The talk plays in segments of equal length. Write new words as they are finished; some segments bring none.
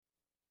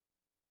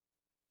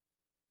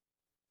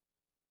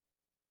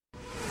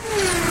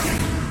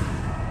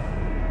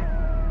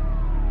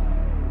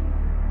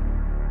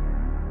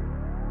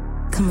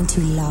coming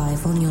to you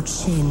live on your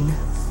chin.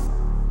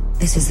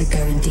 This is the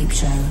Going Deep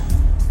Show.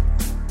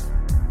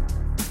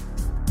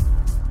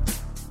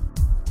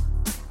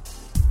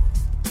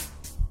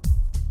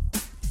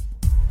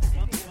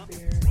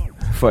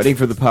 Fighting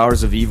for the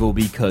powers of evil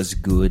because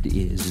good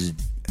is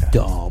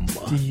dumb.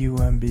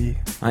 D-U-M-B.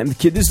 I'm the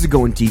kid. This is the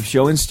Going Deep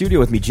Show. In studio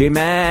with me,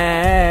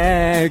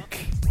 Jmac.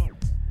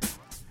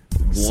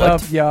 What's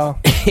up, y'all?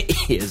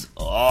 Is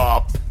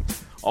up.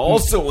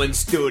 Also in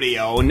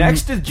studio,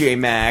 next to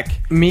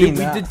Jmac. Me. Did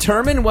we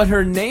determine what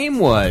her name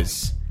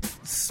was?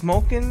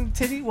 Smoking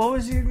Titty? What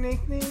was your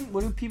nickname?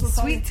 What do people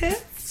call Sweet you?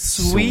 Tits?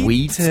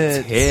 Sweet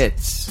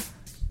Tits.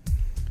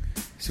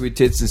 Sweet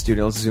Tits in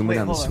studio. Let's zoom in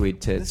on the hold on.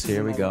 Sweet Tits. This Here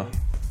is we my go. way.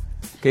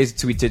 Okay,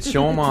 Sweet Tits,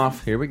 show them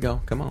off. Here we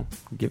go. Come on.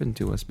 Give it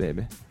to us,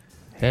 baby.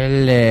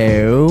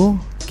 Hello.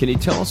 Can you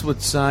tell us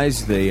what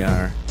size they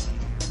are?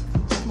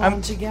 Why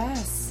don't you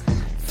guess?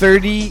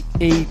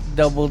 38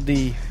 double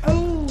D.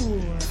 Oh.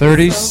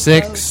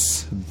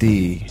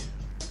 36D.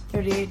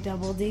 38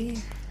 double D.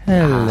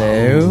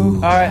 Hello.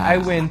 All right, I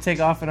win. Take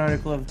off an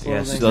article of clothing.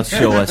 Yes, let's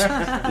show us.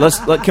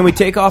 Can we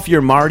take off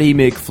your Marty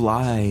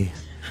McFly?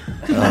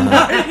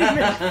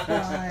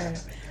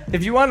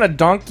 If you want a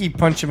donkey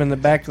punch him in the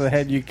back of the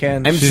head, you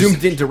can. I'm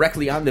zoomed in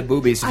directly on the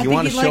boobies. If I you think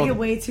want you'd to show, like it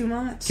way too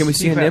much. can we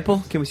see a Keep it.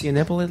 nipple? Can we see a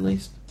nipple at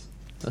least?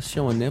 Let's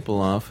show a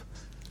nipple off.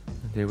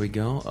 There we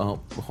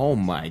go. Oh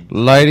my!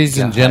 Ladies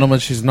and God. gentlemen,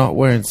 she's not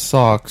wearing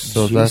socks,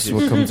 so that's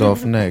Jesus. what comes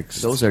off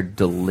next. Those are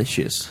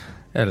delicious.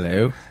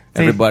 Hello.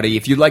 Everybody,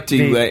 if you'd like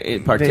to they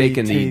partake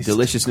in the taste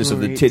deliciousness of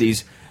the great.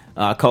 titties,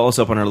 call us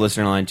up on our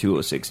listener line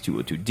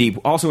 206-202-DEEP.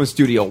 Also in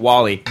studio,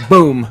 Wally.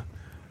 Boom.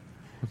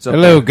 What's up?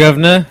 Hello, there?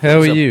 Governor. How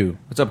What's are up? you?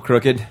 What's up,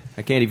 Crooked?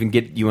 I can't even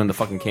get you on the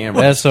fucking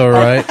camera. That's all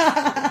right.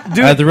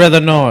 Dude, I'd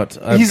rather not.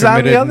 I've he's on the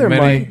committed other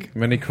mic.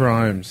 many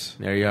crimes.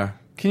 There you are.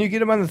 can you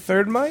get him on the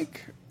third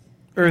mic?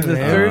 Or the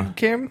third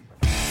cam?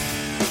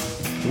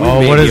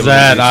 Oh, what is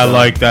that? I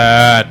like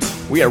that.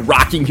 We are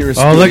rocking here in Oh,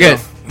 studio. look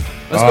at.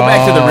 Let's go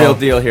back to the real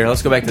deal here.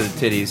 Let's go back to the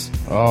titties.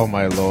 Oh,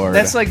 my lord.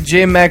 That's like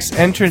J-Mac's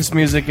entrance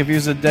music if he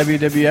was a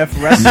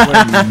WWF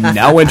wrestler.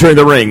 Now entering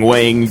the ring,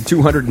 weighing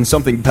 200 and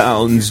something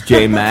pounds,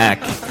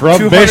 Jmac. from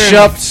 200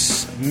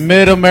 Bishop's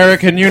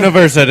Mid-American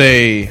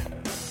University.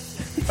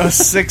 A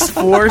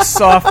 6'4"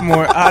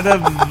 sophomore out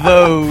of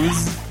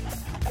those.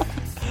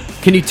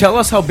 Can you tell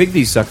us how big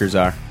these suckers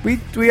are? We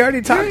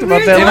already talked We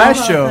about already that talked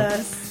last about show.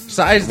 this.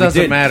 Size We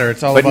doesn't did, matter.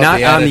 It's all but about not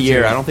the on the attitude.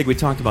 air. I don't think we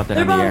talked about that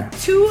They're on the air. about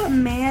 2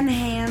 man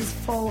hands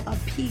full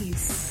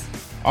apiece.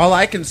 All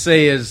I can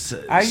say is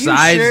Are you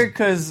size. sure?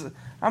 Because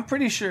I'm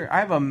pretty sure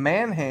I have a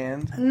man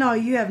hand. No,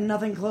 you have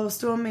nothing close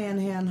to a man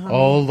hand, honey.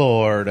 Oh,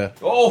 Lord.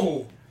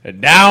 Oh!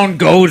 Down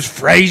goes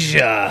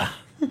Frazier.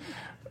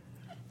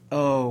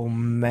 Oh,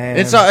 man.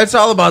 It's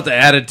all about the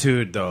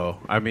attitude, though.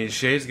 I mean,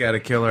 Shay's got a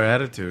killer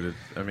attitude.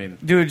 I mean,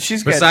 Dude,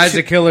 she's got... besides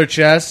a killer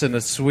chest and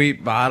a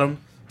sweet bottom,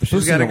 she's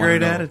first got thing a I wanna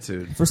great know-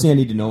 attitude. First thing I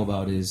need to know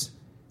about is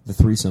the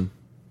threesome.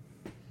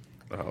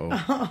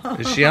 Oh,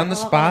 is she on the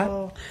spot?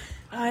 Oh,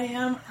 I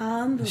am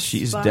on the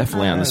She's spot.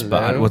 definitely on the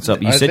spot. Hello? What's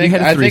up? You I said think, you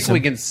had a I think threesome. we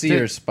can see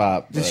her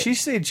spot. Did but she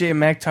say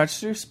J-Mac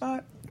touched her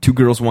spot? 2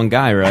 girls, 1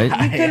 guy, right? You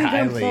couldn't come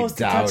highly close to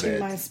doubt touching it.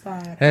 my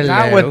spot. Hello.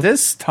 Not with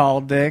this tall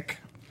dick.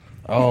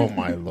 Oh,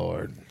 my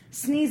Lord.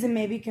 Sneeze and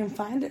maybe you can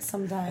find it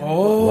sometime.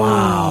 Oh,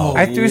 wow.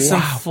 I threw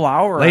some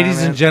flour Ladies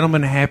on and it.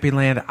 gentlemen, Happy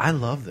Land, I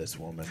love this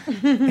woman.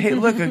 Hey,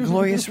 look, a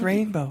glorious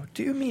rainbow.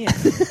 Do me in.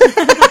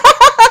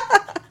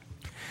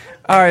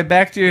 All right,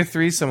 back to your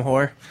threesome,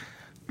 whore.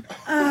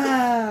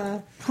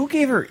 Who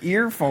gave her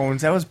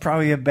earphones? That was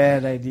probably a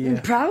bad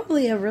idea.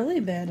 Probably a really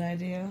bad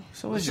idea.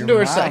 So was Listen your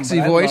to her mom, sexy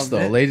but I voice, loved though.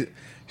 it. Lady,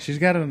 she's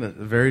got a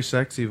very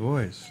sexy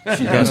voice.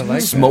 She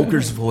got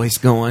smoker's voice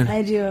going.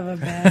 I do have a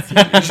bad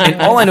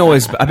And all I know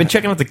is I've been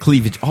checking out the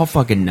cleavage all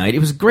fucking night. It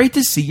was great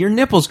to see your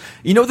nipples.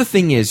 You know the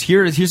thing is,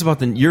 here's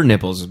about your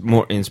nipples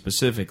more in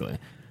specifically.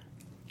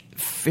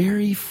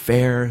 Very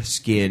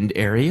fair-skinned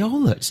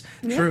areolas.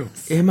 True.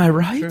 Am I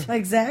right?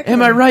 Exactly.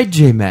 Am I right,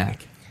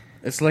 J-Mac?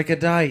 It's like a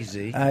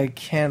daisy. I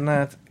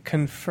cannot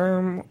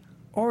confirm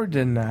or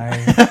deny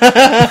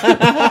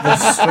the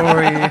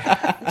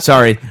story.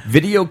 Sorry,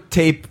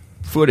 videotape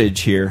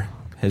footage here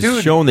has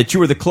Dude. shown that you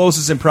were the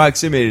closest in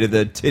proximity to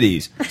the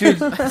titties. Dude,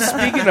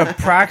 speaking of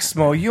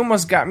Proximo, you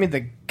almost got me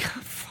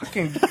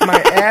my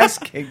ass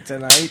kicked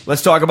tonight.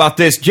 Let's talk about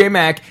this.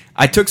 J-Mac,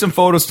 I took some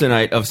photos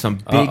tonight of some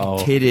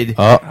big-titted,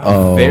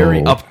 Uh-oh.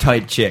 very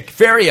uptight chick.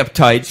 Very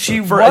uptight. She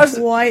For was-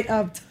 White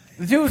up.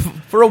 Dude,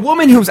 For a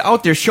woman who's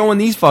out there showing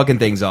these fucking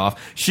things off,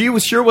 she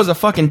was a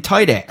fucking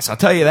tight ass. I'll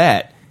tell you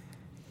that.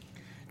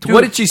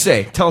 What did she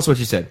say? Tell us what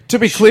she said. To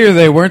be clear,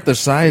 they weren't the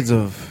sides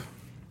of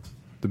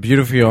the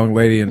beautiful young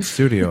lady in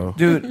studio.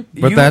 dude.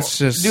 But that's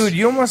just... Dude,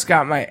 you almost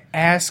got my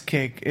ass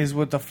kicked is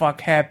what the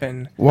fuck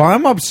happened. Well,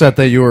 I'm upset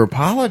that you were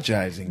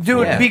apologizing.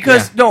 Dude, Yeah,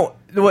 because, yeah. no,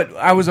 what,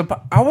 I was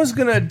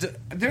gonna,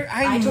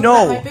 I talk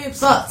know. about my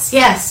boobs lots,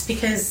 yes,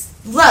 because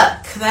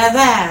look, they're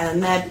there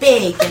and they're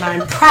big and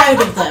I'm proud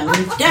of them. And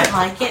if you don't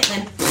like it,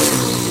 then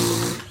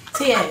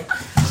to you.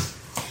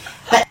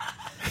 But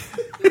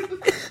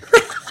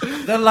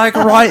They're like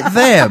right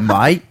there,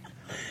 mate.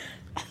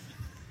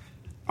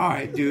 All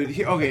right, dude.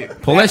 Okay.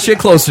 Pull that shit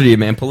closer to you,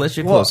 man. Pull that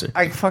shit closer.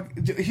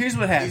 Here's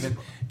what happened.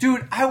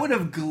 Dude, I would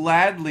have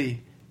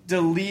gladly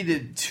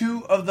deleted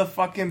 2 of the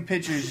fucking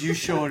pictures you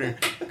showed her.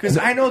 Because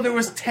I know there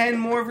was 10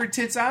 more of her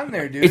tits on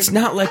there, dude. It's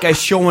not like I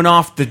showing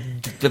off the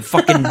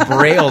fucking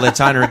braille that's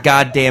on her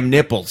goddamn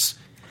nipples.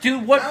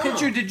 Dude, what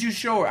picture did you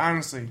show her,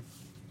 honestly?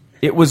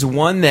 It was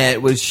one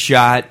that was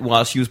shot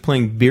while she was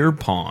playing beer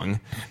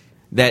pong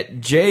that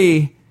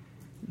Jay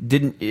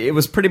didn't. It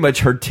was pretty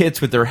much her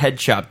tits with their head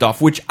chopped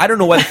off, which I don't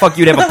know why the fuck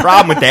you'd have a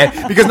problem with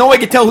that, because no one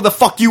can tell who the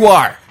fuck you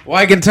are. Well,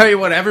 I can tell you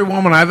what, every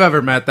woman I've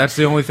ever met, that's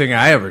the only thing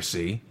I ever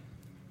see.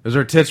 Is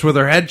her tits with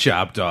her head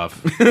chopped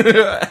off.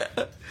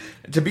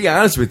 To be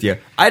honest with you,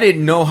 I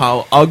didn't know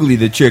how ugly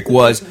the chick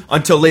was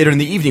until later in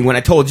the evening when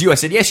I told you. I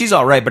said, yeah, she's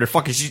all right, but if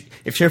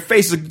her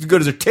face looked as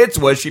good as her tits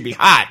was, she'd be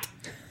hot.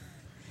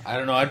 I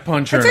don't know, I'd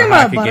punch her You're in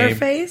talking a about hockey game.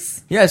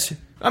 Butterface? Yes.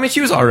 I mean,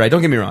 she was all right.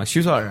 Don't get me wrong. She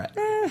was all right.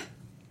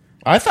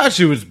 I thought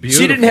she was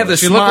beautiful. She didn't have the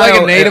she smile looked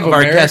like a Native of our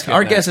American. guest.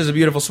 Our guest has a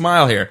beautiful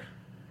smile here.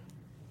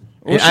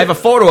 Well, And I have a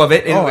photo of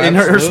it, and, Oh, and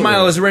her absolutely.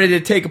 smile is ready to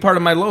take a part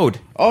of my load.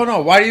 Oh,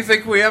 no. Why do you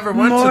think we ever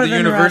went More to the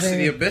than University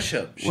ready. of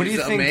Bishop? She's What do you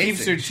think amazing.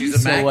 keeps her She's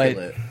teeth so white?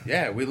 immaculate.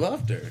 Yeah, we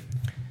loved her.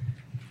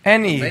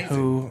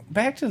 Anywho,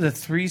 back to the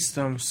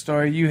threesome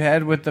story you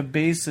had with the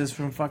bassist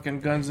from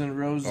fucking Guns N'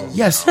 Roses.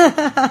 Yes.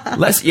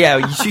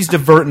 She's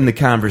diverting the What?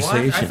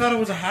 conversation. I thought it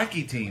was a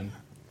hockey team.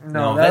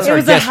 No, that's It our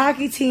was guest. a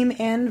hockey team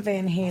and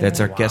Van Halen. That's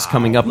our guest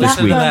coming up Not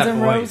this week. Guns That N'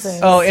 voice.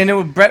 Roses. Oh, and it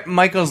was Brett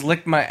Michaels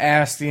licked my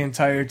ass the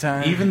entire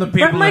time. Even the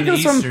Brett people in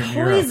Michaels from Eastern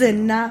Europe.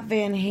 Poison, not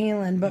Van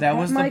Halen. But That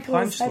Brett was the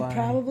Michaels, I'd punchline.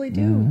 probably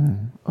do.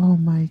 Oh,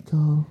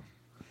 Michael.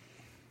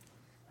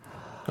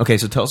 Okay,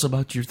 so tell us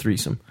about your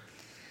threesome.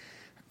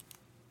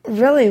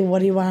 Really, what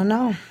do you want to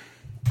know?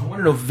 I want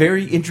to know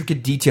very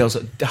intricate details.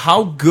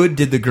 How good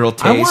did the girl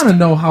taste? I want to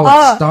know how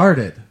it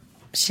started.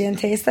 She didn't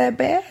taste that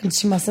bad.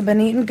 She must have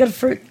been eating good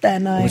fruit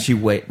that night. Was she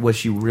wet? Was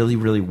she really,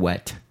 really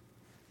wet?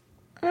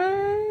 A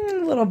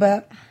little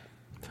bit.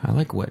 I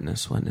like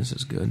wetness. Wetness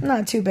is good.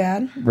 Not too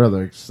bad.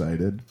 Rather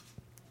excited.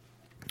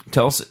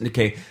 Tell us,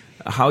 okay,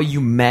 how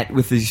you met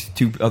with these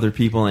 2 other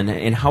people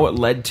and how it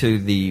led to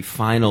the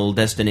final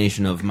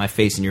destination of my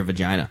face in your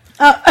vagina.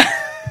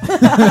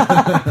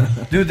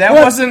 Dude, that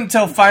wasn't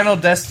until Final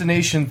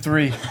Destination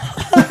 3.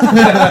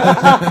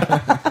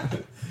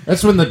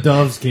 That's when the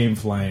doves came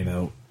flying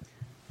out.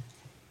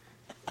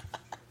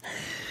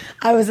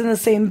 I was in the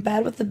same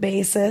bed with the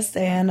bassist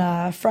and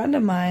a friend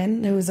of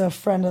mine who's a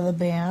friend of the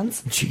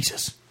band's.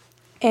 Jesus.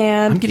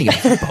 And I'm getting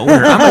a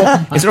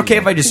boner. Is it okay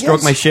if I just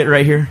stroke my shit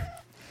right here?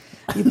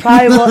 you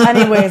probably will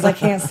anyways. I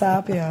can't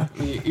stop you.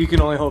 You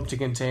can only hope to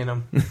contain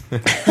them.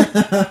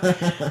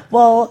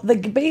 Well, the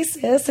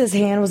bassist, his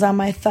hand was on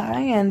my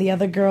thigh and the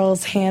other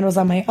girl's hand was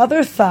on my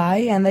other thigh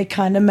and they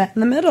kind of met in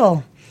the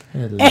middle.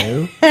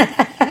 Hello.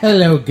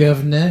 Hello,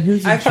 Governor.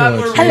 Who's in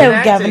charge?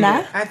 Hello,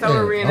 Governor. I thought we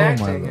were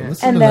reenacting it.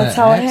 Listen And to that's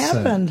that how it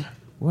accent. happened.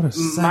 What a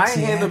sexy My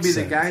hand will be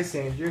the accent. guy's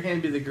hand. Your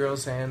hand be the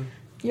girl's hand.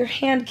 Your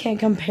hand can't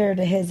compare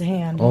to his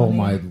hand. Oh honey.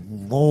 my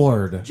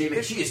lord,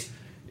 J-Mac, she is...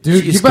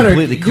 dude! She is You better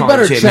completely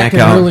calling J-Mac check an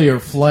out. earlier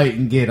flight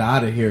and get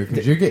out of here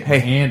because you're getting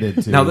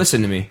handed to. Now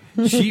listen to me.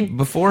 She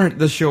before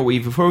the show,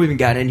 before we even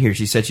got in here,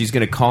 she said she's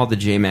going to call the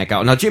J-Mac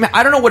out. Now J-Mac,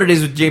 I don't know what it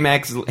is with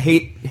J-Mac's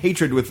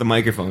hatred with the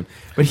microphone,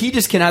 but he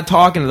just cannot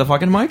talk into the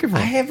fucking microphone.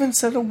 I haven't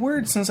said a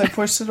word since I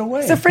pushed it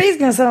away. He's afraid he's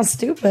gonna sound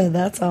stupid.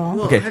 That's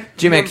all. Okay,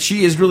 J-Mac,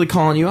 she is really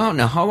calling you out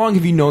now. How long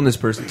have you known this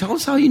person? Tell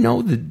us how you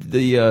know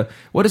the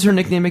what is her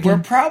nickname We're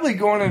again? probably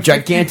going to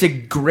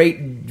Gigantic, great,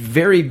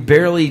 very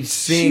barely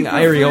seeing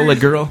areola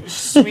girl.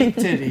 Sweet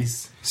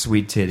titties.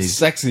 Sweet titties.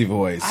 Sexy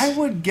voice. I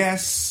would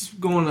guess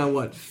going to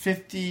what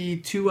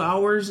 52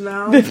 hours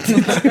now.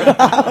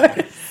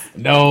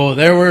 No,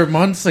 there were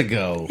months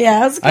ago.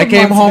 Yeah, it was a I couple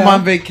came months home ago.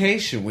 on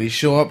vacation. We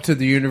show up to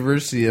the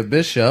University of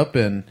Bishop,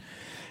 and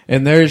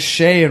there's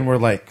Shay, and we're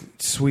like,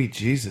 sweet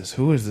Jesus,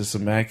 who is this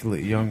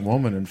immaculate young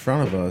woman in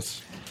front of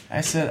us?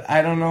 I said,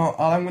 I don't know.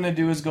 All I'm going to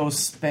do is go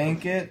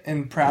spank it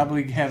and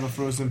probably have a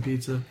frozen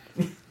pizza.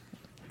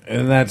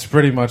 And that's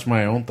pretty much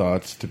my own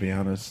thoughts, to be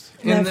honest.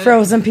 That And then-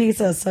 frozen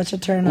pizza is such a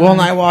turn on. Well,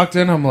 and I walked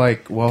in, I'm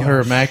like, well, her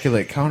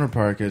immaculate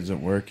counterpart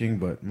isn't working,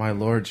 but my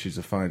lord, she's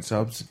a fine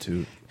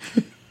substitute.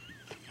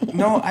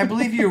 No, I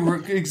believe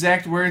your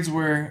exact words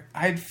were,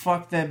 I'd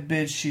fuck that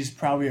bitch, she's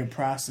probably a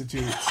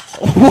prostitute.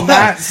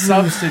 Not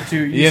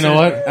substitute. You know said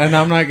what? that. And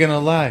I'm not going to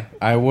lie.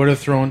 I would have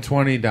thrown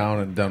 20 down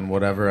and done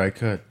whatever I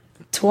could.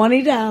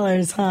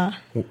 $20, huh?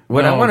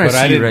 What No, I want to but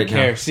I see didn't right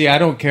care. now. See, I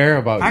don't care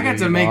about I you. got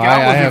to you make know. out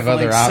with I her have for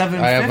other like $7.50,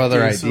 I have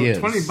other ideas.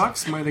 So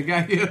 $20 might have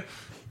got you.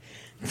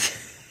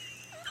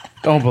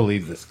 Don't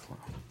believe this clown.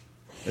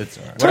 It's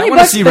all right. What I $20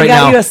 wanna see they right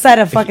got now- you a set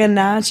of fucking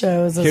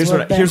nachos. is Here's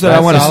what that- I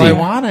That's want to all see. I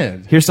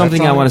wanted. Here's something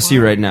That's I all want to see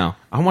right now.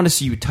 I want to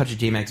see you touch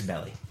J-Mac's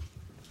belly.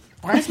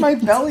 Why is my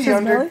belly His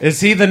under... belly?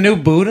 Is he the new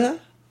Buddha?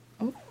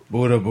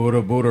 Buddha,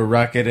 Buddha, Buddha,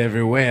 rocket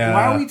everywhere.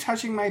 Why are we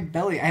touching my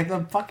belly? I have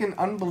a fucking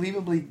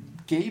unbelievably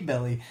gay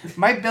belly.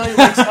 My belly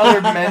likes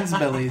other men's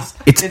bellies.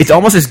 It's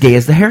almost as gay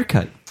as the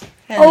haircut.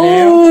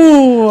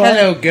 Oh,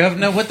 Hello,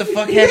 governor. What the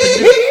fuck happened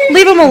to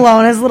leave him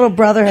alone. His little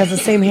brother has the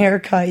same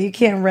haircut. You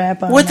can't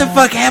rap on What the that.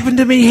 fuck happened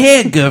to me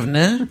here,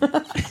 governor?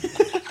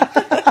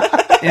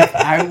 If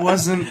I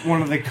wasn't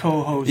one of the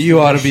co-hosts, You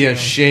of ought the to be show,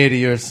 ashamed of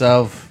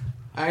yourself.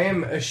 I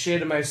am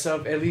ashamed of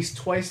myself at least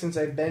twice since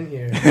I've been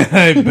here.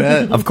 I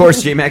bet. Of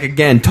course, Jmac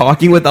again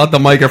talking without the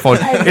microphone.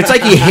 It's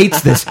like he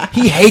hates this.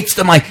 He hates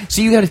the mic.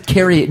 So you got to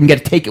carry it and got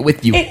to take it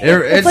with you.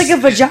 It's like a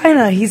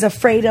vagina. He's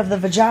afraid of the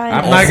vagina.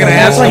 I'm not going to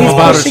That's ask why him he's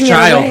about his pushing it away.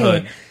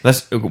 childhood.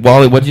 Let's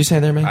Wally. What did you say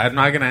there, man? I'm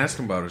not going to ask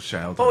him about his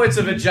childhood. Oh, it's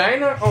a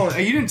vagina? Oh,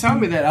 you didn't tell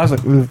me that. I was like,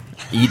 ugh.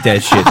 Eat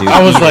that shit, dude.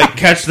 I was like,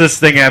 catch this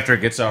thing after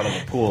it gets out of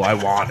the pool. I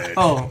want it.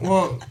 Oh,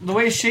 well, the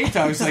way Shay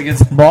talks, like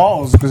it's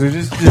balls, because it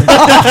just...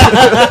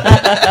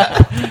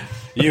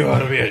 You ought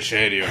to be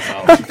ashamed of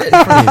yourself.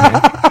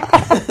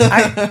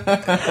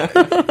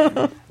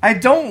 I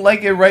don't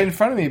like it right in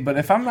front of me, but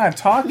if I'm not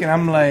talking,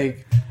 I'm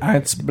like,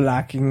 it's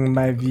blocking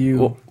my view.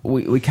 Well,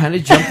 we kind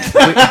of jumped.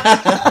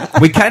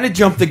 We kind of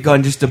jumped the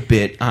gun just a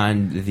bit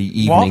on the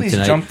evening Wally's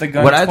tonight. jumped the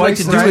gun What I'd like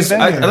to twice do is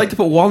since I've been I'd here. like to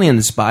put Wally on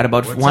the spot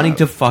about What's wanting up?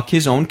 to fuck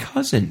his own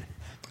cousin.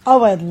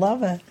 Oh, I'd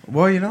love it.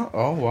 Well, you know.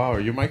 Oh, wow. Are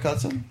you my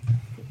cousin?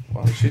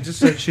 Well, she just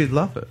said she'd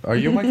love it. Are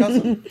you my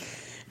cousin?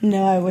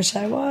 No, I wish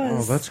I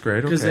was. Oh, that's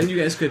great. Because Okay. then you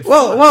guys could...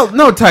 Well,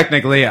 no,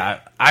 technically, I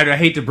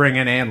hate to bring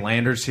in Ann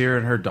Landers here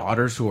and her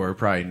daughters, who are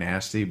probably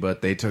nasty,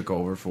 but they took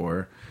over for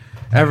her.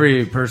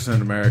 Every person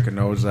in America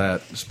knows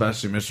that,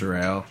 especially Mr.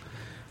 Al.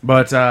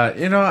 But,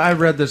 you know, I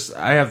read this.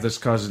 I have this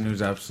cousin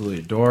who's absolutely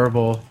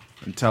adorable,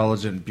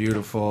 intelligent,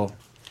 beautiful,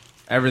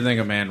 everything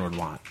a man would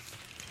want.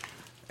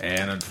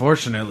 And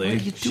unfortunately,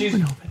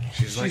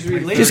 she's like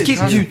related. Just keep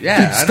cousin. you. Yeah,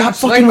 Dude, I stop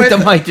know. fucking Like, with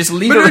the mic. Just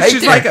leave but it right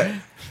she's there. like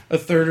a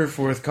third or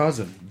fourth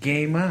cousin.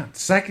 Game on.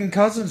 Second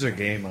cousins are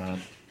game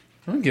on.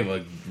 I don't give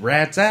a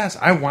rat's ass.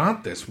 I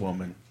want this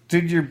woman.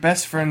 Dude, your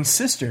best friend's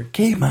sister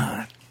came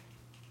on.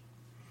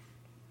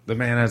 The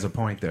man has a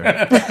point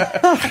there.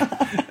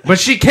 But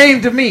she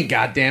came to me,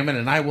 goddammit,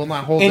 and I will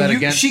not hold that And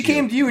against she you.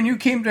 came to you, and you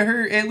came to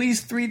her at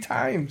least 3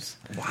 times.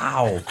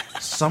 Wow.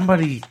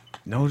 Somebody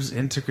knows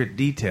intricate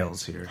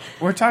details here.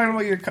 We're talking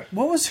about your...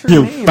 What was her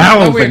You name?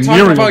 foul we're talking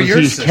venereal about your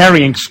disease sister.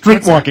 carrying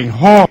street-walking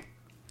whore.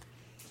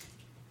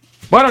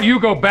 Why don't you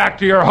go back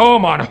to your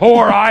home on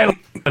Whore Island?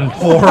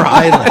 Whore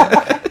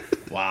Island.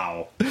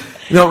 Wow.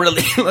 No,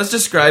 really. Let's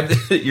describe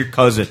your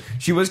cousin.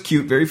 She was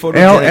cute, very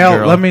photogenic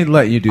girl. let me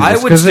let you do this.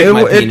 I would 'cause stick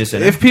my penis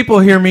in it. if people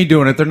hear me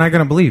doing it, they're not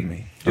going to believe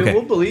me. Dude, Okay.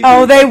 we'll believe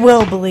Oh, you. they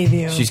will believe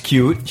you. She's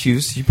cute.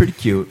 She's pretty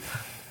cute.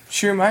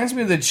 She reminds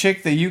me of the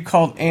chick that you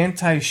called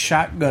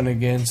anti-shotgun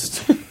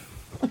against.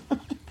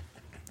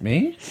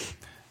 Me?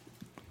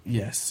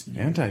 Yes.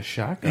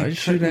 Anti-shock? It I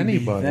shoot couldn't be.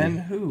 anybody. Then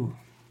who?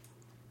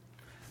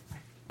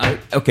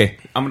 Okay,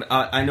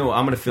 I know.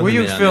 I'm gonna film Will him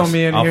you in on fill this.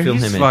 me in I'll here? film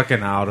He's him in.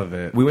 fucking out of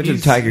it. We went to the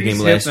He's- Tiger he's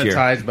game last year.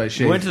 hypnotized by We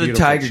Shay's went to the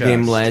beautiful Tiger game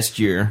chest. last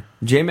year.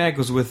 J-Mac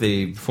was with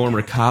a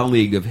former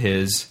colleague of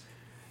his,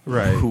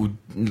 Right. who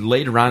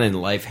later on in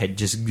life had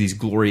just these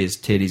glorious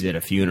titties at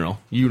a funeral.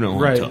 You know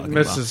what Right, I'm talking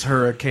Mrs.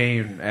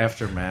 Hurricane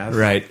Aftermath. about.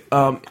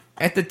 Right.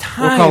 At the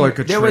time, call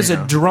her there was a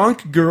Katrina.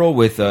 drunk girl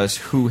with us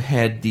who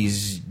had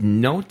these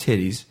no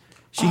titties.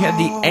 She had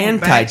the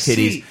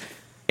anti-titties. backseat.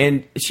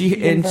 And she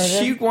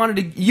Inverted?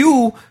 wanted to...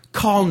 You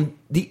call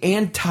the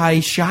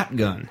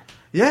anti-shotgun.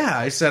 Yeah,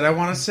 I said I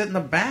want to sit in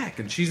the back,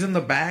 and she's in the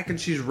back, and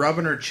she's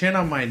rubbing her chin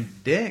on my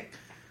dick,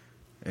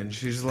 and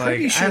she's like,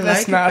 Pretty sure I that's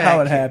like not it how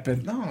back it here."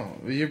 happened. No,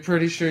 you're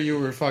pretty sure you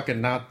were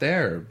fucking not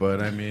there, but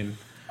I mean,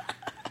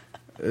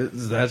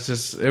 that's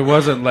just, it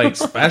wasn't like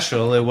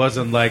special. It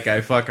wasn't like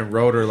I fucking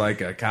rode her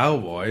like a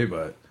cowboy,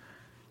 but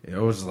it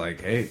was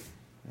like, hey,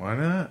 why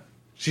not?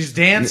 She's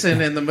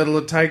dancing in the middle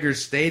of Tiger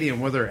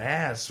Stadium with her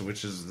ass,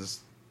 which is this.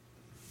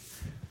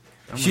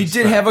 She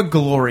did have a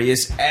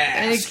glorious ass.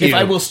 Thank If you.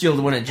 I will steal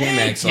the one at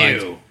J-Max.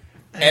 Thank you.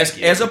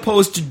 As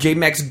opposed to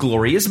J-Mac's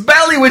glorious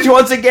belly, which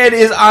once again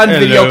is on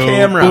video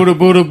camera. Buddha,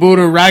 Buddha,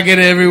 Buddha, rocket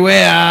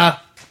everywhere.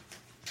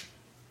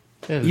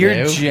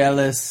 You're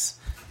jealous.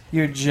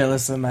 You're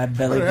jealous of my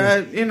belly.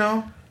 You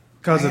know,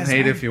 cousin Why is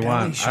hate my if you belly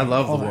want. I showing?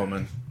 love the Hold on.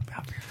 woman.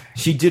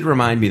 She did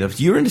remind me, though.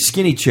 You're into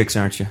skinny chicks,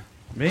 aren't you?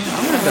 Me?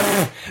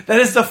 That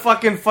is the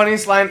fucking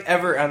funniest line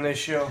ever on this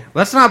show.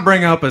 Let's not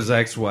bring up his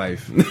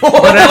ex-wife.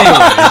 But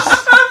anyways.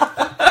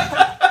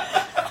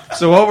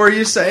 So what were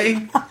you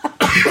saying?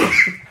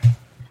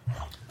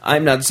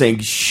 I'm not saying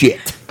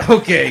shit.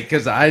 Okay,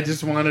 because I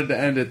just wanted to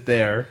end it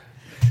there.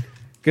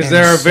 Because And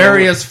there are so-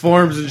 various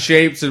forms and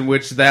shapes in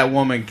which that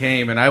woman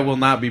came, and I will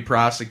not be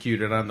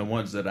prosecuted on the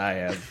ones that I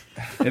have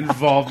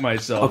involved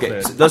myself Okay,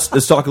 in. so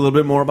let's talk a little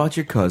bit more about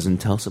your cousin.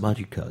 Tell us about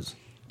your cousin.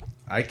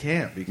 I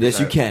can't. Because Yes,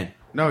 you I- can.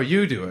 No,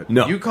 you do it.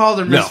 No. You called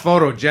her No. Miss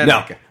Photogenic.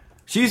 No.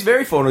 She's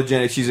very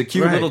photogenic. She's a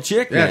cute Right. little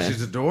chick, Yeah, man.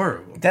 she's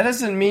adorable. That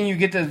doesn't mean you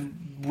get to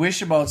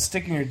wish about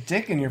sticking your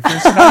dick in your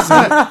first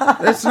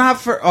cousin. It's not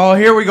for. Oh,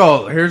 here we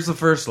go. Here's the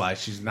first lie.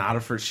 She's not a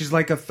first. She's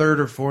like a third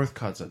or fourth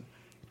cousin.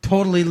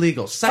 Totally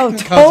legal. Second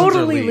cousins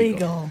totally are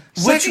legal.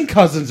 Second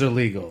cousins are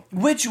legal.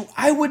 Which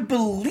I would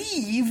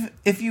believe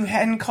if you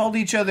hadn't called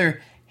each other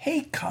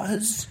Hey,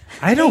 cuz.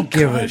 I don't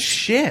give a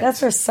shit.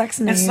 That's her sex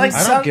name. It's like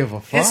I don't give a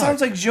fuck. It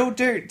sounds like Joe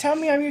Dirt. Tell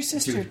me I'm your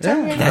sister.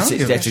 Tell me I'm That's your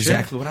give a that's shit.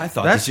 exactly what I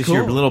thought. That's That's just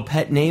your cool. little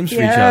pet names for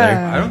each other.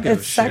 Yeah, I don't give a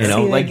it's shit. sexy. You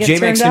know, They like get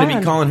J-Mac's turned gonna be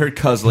on. calling her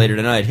cuz later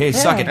tonight. Hey,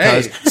 suck it,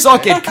 Hey. cuz.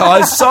 Suck it,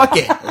 cuz. Suck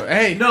it.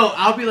 Hey, No,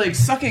 I'll be like,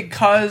 suck it,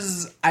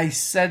 cuz I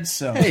said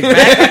so. hey,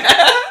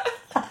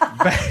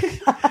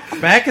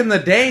 back in the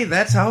day,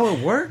 that's how it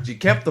worked. You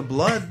kept the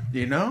blood,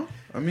 you know?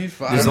 I mean,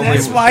 fine. There's And only-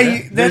 that's why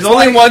you, There's that's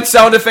only why- one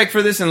sound effect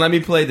for this, and let me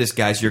play this,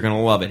 guys. You're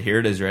gonna love it. Here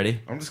it is. Ready?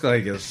 I'm just going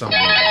to give something.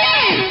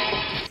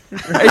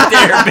 Right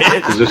there,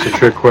 bitch. Is this a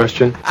trick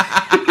question?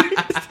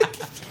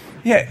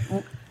 Yeah,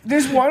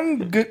 there's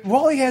one good.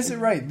 Wally has it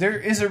right. There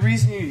is a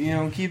reason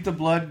you keep the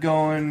blood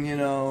going.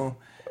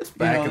 It's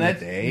back in the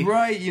day.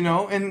 right?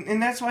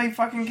 And that's why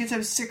fucking kids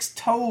have 6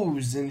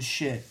 toes and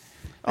shit.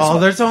 Oh,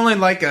 there's only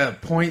like a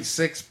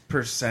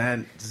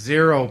 0.6%,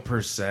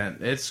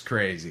 0%. It's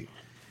crazy.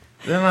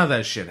 None of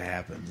that shit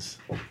happens.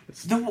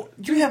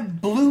 You have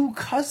blue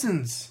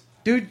cousins.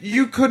 Dude,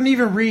 you couldn't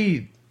even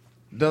read.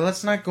 No,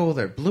 let's not go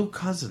there. Blue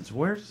cousins.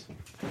 Where's...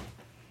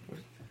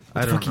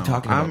 I don't fuck know. you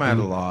talking about? I'm at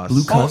a loss.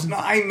 Blue Oh cousins? no,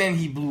 I meant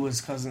he blew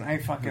his cousin.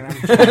 I'm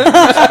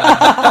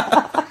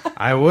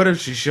I would if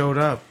she showed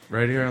up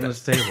right here on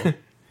this table.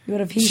 You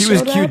would have he She was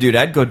showed cute, up? dude.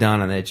 I'd go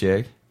down on that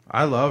chick.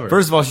 I love her.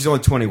 First of all, she's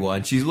only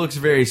 21. She looks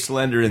very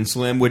slender and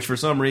slim, which for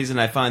some reason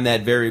I find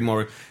that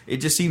it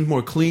just seems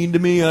more clean to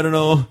me. I don't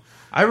know.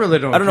 I really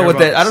don't. I don't know care what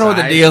that. about I don't know what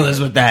the size. deal is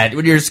with that.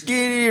 When you're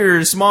skinny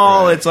or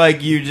small, it's like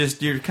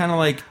you're kind of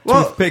like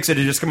Well, toothpicks that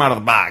just come out of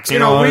the box. You You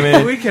know know, what I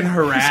mean? we can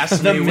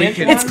harass me. We mint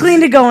can, It's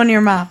clean to go in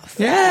your mouth.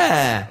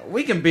 Yeah.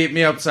 we can beat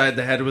me upside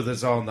the head with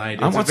this all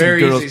night. I It's a want some very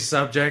girls- easy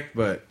subject,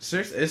 but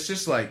seriously, it's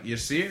just like you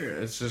see her.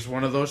 It's just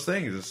one of those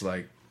things. It's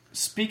like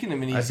Speaking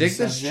of an I easy dig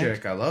this subject,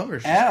 chick. I love her.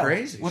 She's Al,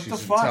 crazy. what She's the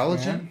fuck,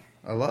 intelligent. man?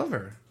 I love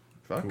her.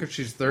 Fuck if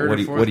she's third What or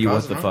do you? fourth. What do you?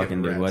 What's cousin, the I don't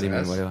fucking give a do? What do you mean?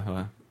 rat's ass.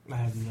 What? I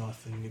have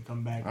nothing to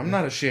come back. I'm with.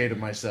 not ashamed of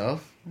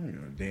myself. I don't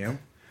give a damn.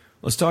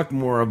 Let's talk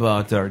more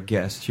about our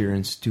guest here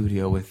in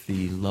studio with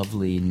the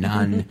lovely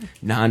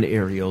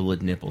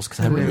non-areola nipples, because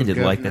I really did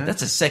like that.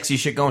 That's a sexy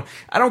shit going.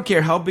 I don't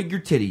care how big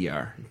your titty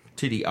are.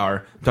 I'm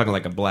talking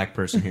like a black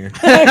person here.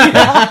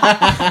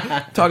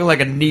 Talking like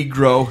a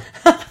Negro.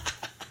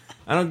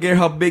 I don't care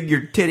how big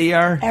your titty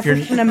are.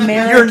 African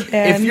American.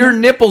 If your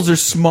nipples are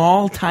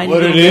small, tiny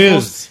What little it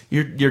nipples, is.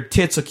 your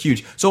tits look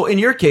huge. So in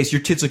your case,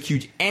 your tits look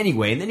huge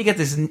anyway, and then you got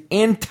this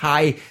areola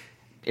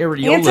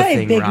thing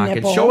Anti-big rocking.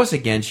 nipple. Show us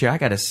again, Cher. I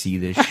got to see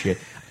this shit.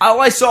 All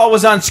I saw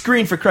was on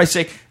screen. For Christ's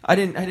sake, I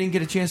didn't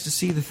get a chance to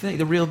see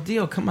the real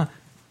deal. Come on.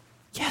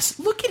 Yes,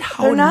 look at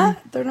how They're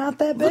not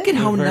that big. look at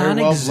how Very well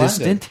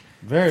non-existent.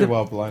 Very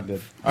well blended.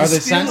 Are they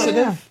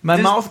sensitive? My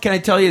mouth, can I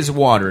tell you, is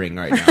watering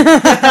right now.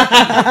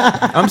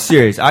 I'm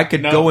serious. I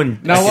could go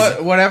and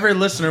Now, what every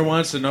listener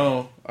wants to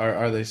know: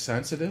 are they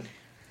sensitive?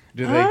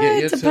 Do they get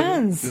you it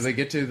depends. do they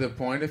get to the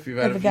point if you've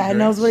had If a a few guy drinks?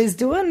 knows what he's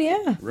doing,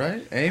 yeah.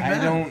 Right?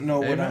 Amen. I don't know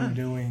what Amen. I'm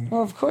doing.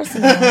 Well, of course he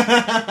knows.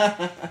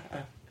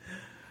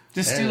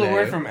 Just steal a Hello.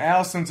 word from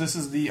Al since this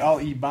is the all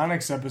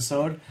Ebonics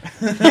episode.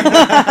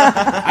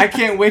 I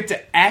can't wait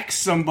to ask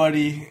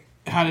somebody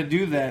how to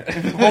do that.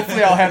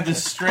 Hopefully, I'll have the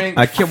strength.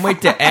 I can't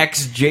wait to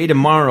ask Jay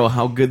tomorrow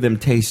how good them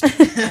taste.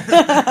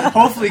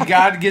 Hopefully,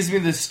 God gives me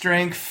the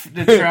strength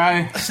to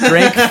try.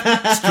 Strength.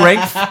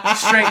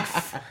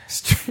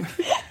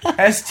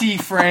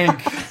 St.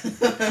 Frank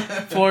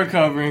floor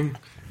covering.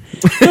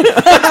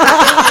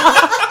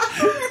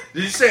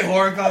 Did you say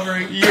horror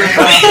covering? Yeah,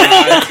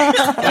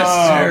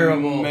 That's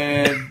terrible.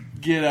 man,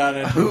 get out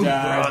of Who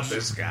Dodge. brought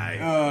this guy?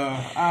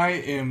 I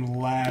am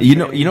laughing. You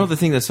know the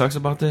thing that sucks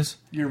about this?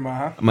 Your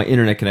mom. My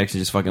internet connection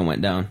just fucking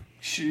went down.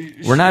 She,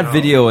 We're not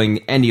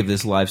videoing any of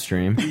this live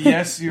stream.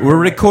 Yes, you're. We're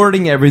right.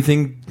 recording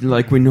everything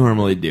like we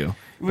normally do. Well,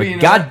 But you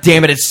know God what?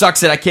 damn it us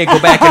that I can't go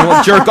back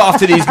and jerk off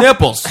to these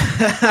nipples.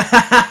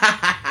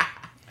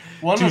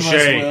 One of us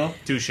will.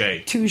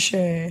 Touche. Touche.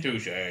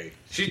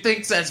 She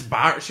thinks that's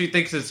She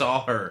thinks it's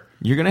all her.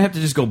 You're gonna have to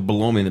just go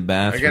below me in the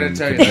bathroom. I gotta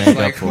tell you, to that's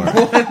bank like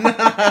up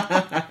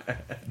for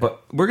it.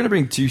 But we're gonna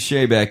bring Touche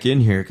back in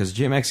here because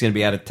Jmac's gonna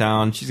be out of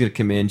town. She's gonna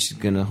come in. She's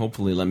gonna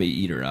hopefully let me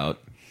eat her out,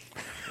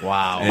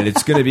 Wow. and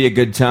it's gonna be a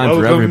good time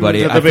for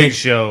everybody.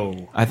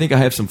 show. I think I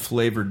have some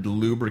flavored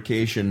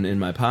lubrication in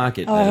my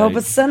pocket. Oh, I hope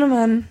it's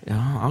cinnamon.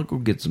 Yeah, I'll go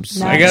get some.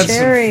 Not I got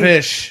cherry. some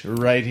fish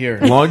right here.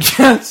 long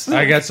shots.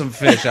 I got some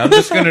fish. I'm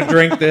just gonna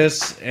drink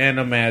this and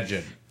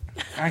imagine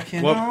I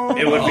can what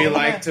it would be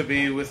like to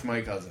be with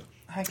my cousin.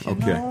 I can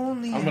Okay.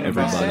 only I'm gonna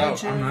Everybody. bust it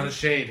out. I'm not a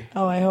shade.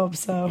 Oh, I hope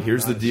so.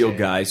 Here's the deal,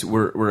 guys.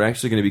 We're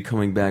actually going to be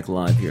coming back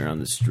live here on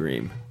the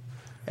stream.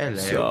 Hello.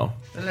 So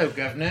Hello,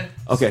 Governor.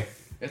 okay,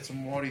 It's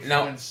Morty.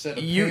 now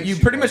you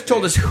pretty much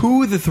told us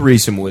who the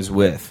threesome was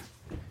with.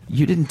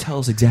 You didn't tell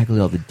us exactly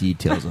all the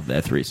details of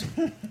that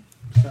threesome.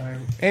 Sorry.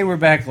 Hey, we're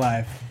back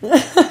live.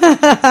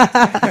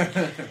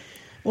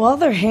 Well,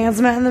 their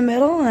hands met in the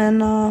middle,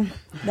 and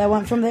that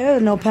went from there.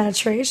 No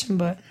penetration,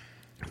 but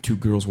 2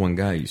 girls, 1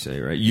 guy. You say,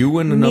 right? You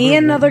and another. me,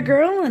 another woman?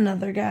 girl,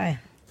 another guy.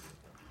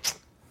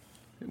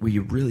 Were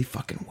you really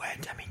fucking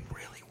wet? I mean,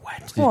 really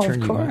What? Well,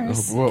 turn of you on?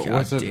 course. Oh, God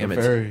What's it? damn it.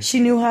 Very... She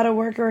knew how to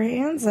work her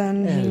hands,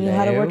 and he knew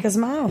how to work his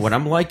mouth. What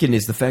I'm liking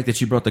is the fact that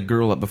she brought the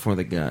girl up before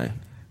the guy.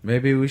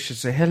 Maybe we should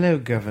say hello,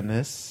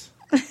 governess.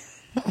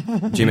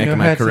 J-Mac,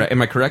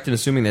 am I correct in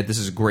assuming that this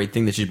is a great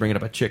thing that she's bringing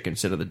up a chick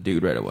instead of the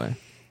dude right away?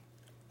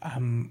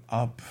 I'm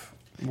up.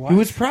 What? He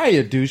was probably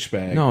a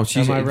douchebag. No,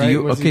 she's... Am I right?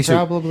 You, Was okay, he so...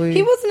 probably...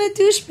 He wasn't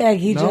a douchebag.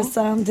 He No? just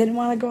didn't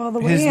want to go all the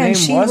way His in. name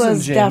She wasn't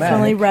was Jmac.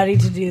 definitely ready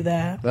to do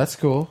that. That's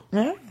cool.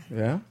 Yeah.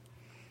 Yeah.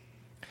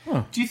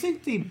 Do you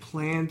think they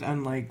planned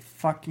on, like,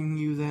 fucking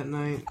you that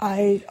night?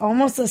 I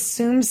almost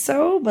assumed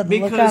so, but the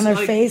look Because, on their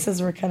like- faces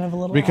were kind of a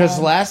little Because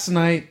odd. last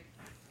night...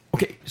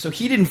 Okay, so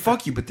he didn't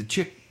fuck you, but the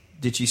chick...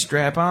 Did she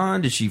strap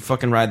on? Did she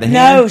fucking ride the No,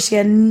 hand? she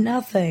had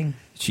nothing.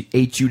 She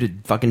ate you to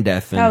fucking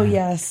death. And Oh,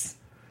 yes.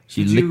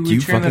 She Did you licked you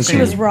return the fucking She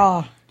favor? was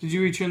raw. Did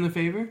you return the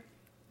favor?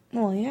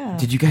 Well, yeah.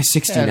 Did you guys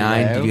 69?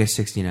 Hello. Did you guys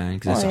 69?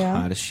 Because that's Oh, the yeah.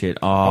 hottest shit.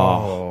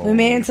 Oh. We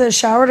made it into the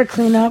shower to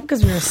clean up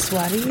because we were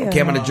sweaty. Okay,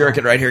 I'm going to jerk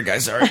it right here,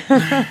 guys. Sorry.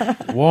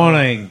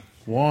 Warning.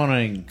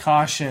 Warning.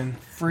 Caution.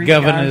 Freak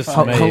Governess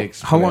on fire. may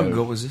How long explode.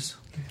 ago was this?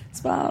 It's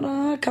about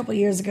a couple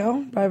years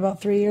ago, probably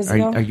about 3 years Are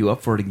ago. you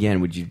up for it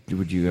again? Would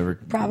you ever?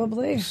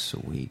 Probably.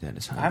 Sweet, that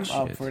is hot I'm shit.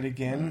 up for it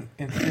again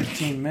in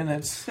 15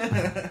 minutes.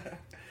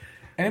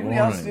 Anybody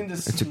else need to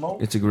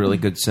smoke? It's a really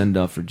good send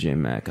off for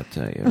Jmac. I'll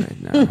tell you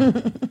right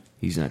now.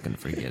 He's not going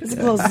to forget It's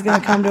that. close as going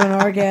to come to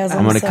an orgasm.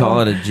 I'm going to so-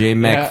 call it a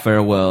Jmac Yeah.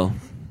 farewell.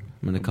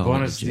 I'm going to call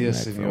Buenos it a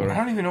dias, Jmac senor. I farewell.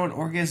 don't even know what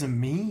orgasm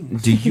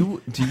means. Do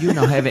you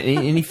now have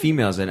any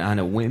females that on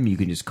a whim you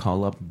can just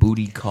call up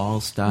booty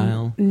call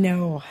style?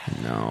 No.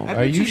 No.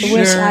 Are you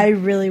I sure?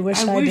 really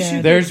wish I wish did.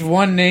 you- There's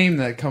one name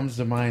that comes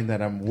to mind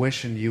that I'm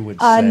wishing you would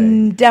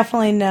say.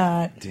 Definitely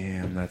not.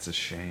 Damn, that's a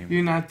shame.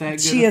 You're not that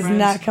good. She of is friends?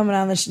 not coming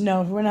on the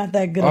No, we're not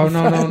that good Oh, of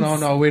no,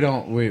 friends. no. We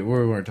don't. We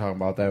weren't talking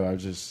about that. I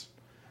was just.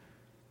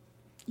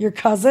 Your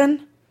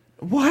cousin?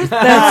 What?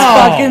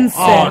 That's fucking sick.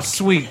 Oh,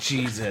 sweet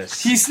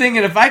Jesus. He's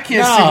thinking if I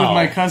can't No. sleep with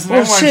my cousin,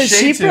 Well, I want shit, Shay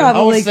she to.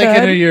 probably- I was thinking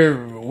could. of your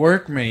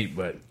workmate,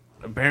 but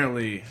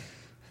apparently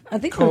I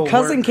think her cousin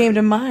Co-worker. came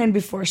to mind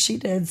before she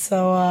did,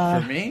 so...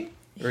 for me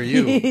or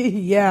you.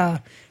 yeah.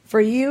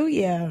 For you,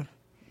 yeah.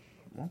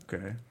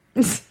 Okay.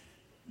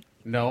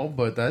 No,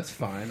 but that's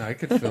fine. I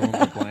could fill in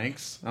the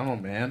blanks. I'm a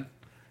man.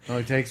 It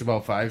only takes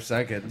about 5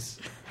 seconds.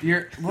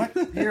 You're what?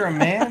 You're a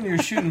man? You're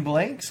shooting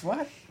blanks?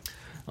 What?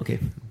 Okay,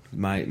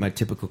 my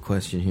typical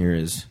question here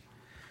is,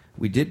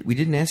 we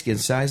didn't ask you in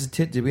size of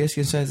tit. Did we ask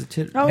you in size of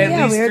tit? Oh, At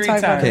yeah, least we were 3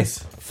 talking about Okay, times. this.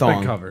 thong.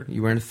 Been covered.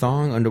 You wearing a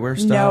thong, underwear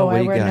style? No, what I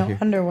do you wear got no here?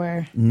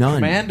 underwear. None.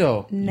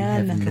 Commando.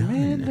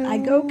 None. I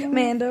go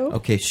commando.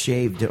 Okay,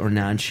 shaved or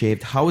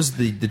non-shaved. How is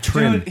the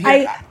trim? Dude,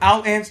 here,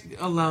 I'll answer.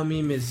 Allow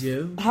me,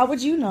 monsieur. How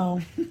would you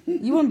know?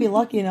 You wouldn't be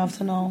lucky enough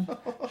to know.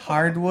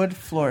 Hardwood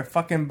floor,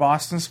 fucking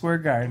Boston Square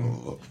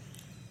Garden.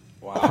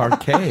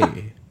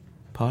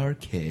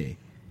 Parquet,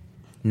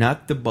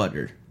 not the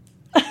butter.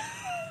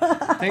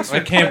 Thanks for I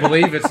can't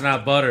believe it's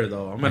not butter,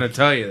 though. I'm going to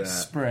tell you that.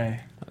 spray.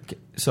 Okay,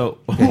 so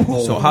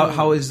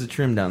how is the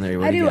trim down there?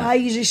 What I you do. got? I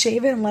usually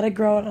shave it and let it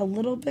grow out a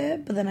little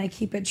bit, but then I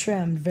keep it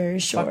trimmed very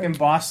short. Fucking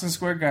Boston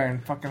Square Garden.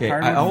 Fucking Okay,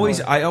 hardwood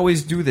floor. I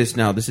always do this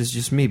now. This is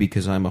just me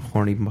because I'm a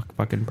horny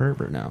fucking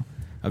pervert now.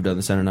 I've done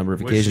this on a number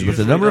of Which occasions with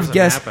a usually number of doesn't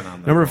guests, happen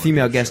on the number of morning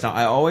female show. guests. Now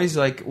I always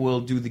will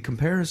do the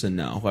comparison.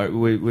 Now, are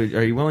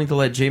you willing to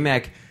let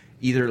Jmac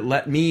either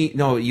let me?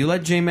 No, you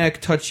let Jmac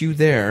touch you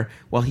there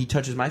while he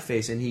touches my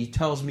face, and he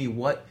tells me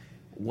what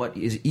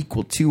is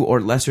equal to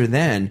or lesser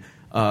than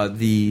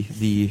the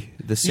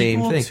same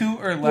Equal thing. to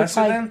or lesser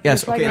probably- than?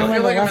 Yes, you're probably okay, gonna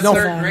You're like wear I'm in No. less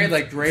third than. grade,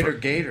 like Raider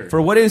Gator. For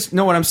what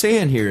I'm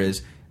saying here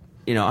is,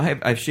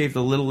 I've shaved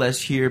a little less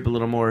here, but a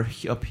little more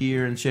up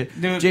here and shit.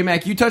 Dude.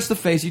 J-Mac, you touch the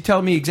face. You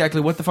tell me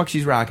exactly what the fuck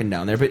she's rocking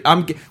down there. But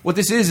what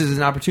this is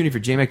an opportunity for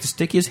J-Mac to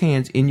stick his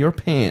hands in your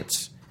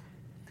pants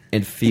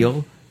and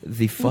feel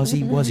the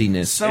fuzzy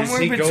wuzziness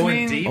Somewhere Is he going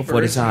between deep? of or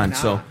what is is he on. not?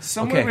 So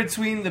somewhere okay.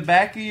 between the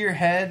back of your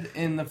head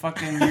and the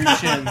fucking your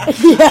chin.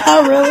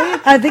 Yeah,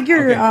 really? I think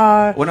you're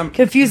What I'm-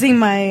 confusing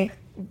my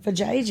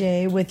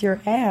vajayjay with your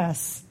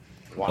ass.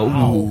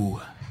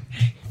 Oh.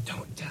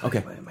 Don't tell Okay.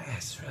 me my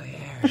ass is really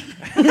hairy.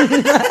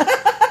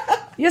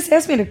 You just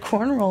asked me to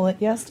cornroll it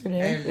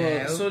yesterday.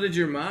 Well, so did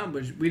your mom,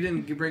 but we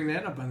didn't bring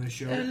that up on the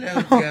show.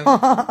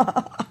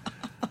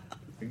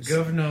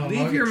 Governor,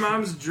 Leave your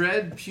mom's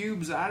dread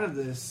pubes out of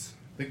this.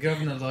 The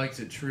governor likes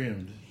it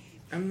trimmed.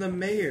 I'm the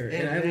mayor,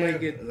 and I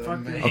like it The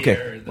fucking... mayor.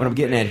 Okay, what I'm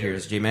getting at here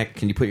is, J-Mac,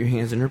 can you put your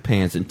hands in her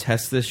pants and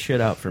test this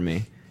shit out for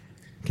me?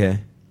 Okay.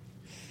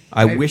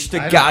 I wish to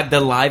I don't- God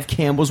the live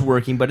cam was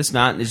working, but it's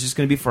not. And it's just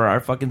going to be for our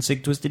fucking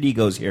sick, twisted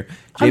egos here.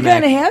 I'm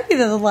J-Mac, kind of happy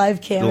that the live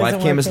cam the live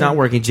isn't cam is working. not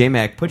working.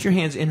 J-Mac, put your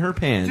hands in her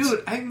pants.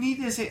 Dude, I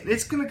need this.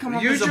 It's gonna come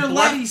up Use as a your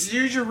bloody.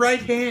 use your right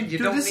hand. You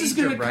Dude, don't this need is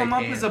gonna your right come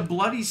up hand. as a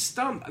bloody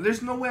stump.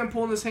 There's no way I'm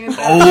pulling this hand out.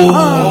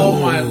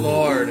 Oh my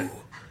lord!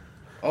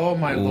 Oh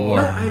my No,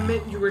 lord! I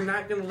meant you were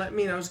not gonna let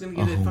me, and I was gonna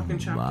get it fucking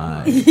chopped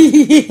off.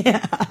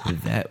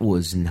 That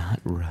was not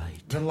right.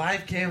 The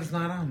live cam's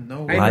not on.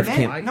 No, I Live meant-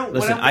 cam. no, what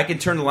Listen, I'm- I can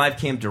turn the live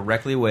cam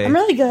directly away. I'm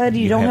really glad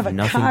you don't have have a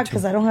nothing cock to-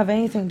 because I don't have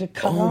anything to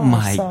cut Oh off.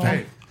 my so.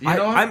 God.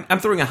 I'm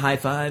throwing a high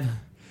five.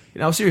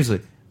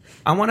 Seriously.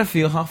 I want to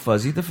feel how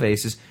fuzzy the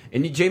face is.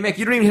 And J-Mac,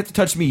 you don't even have to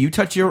touch me. You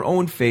touch your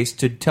own face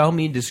to tell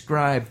me,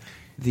 describe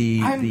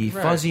the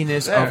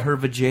fuzziness of her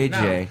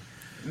vajayjay.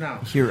 No.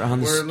 Here on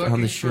the We're looking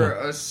on the show. for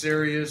a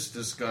serious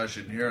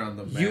discussion here on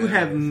the matter. You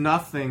have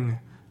nothing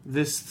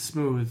this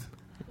smooth.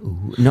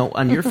 Ooh, no,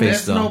 on your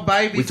face, There's though. no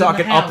babies we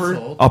talking in the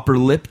household. upper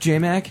lip,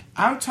 J-Mac?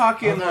 I'm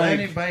talking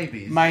any like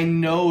babies? my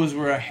nose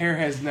where a hair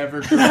has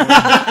never grown.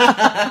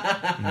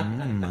 I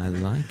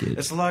like it.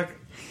 It's like...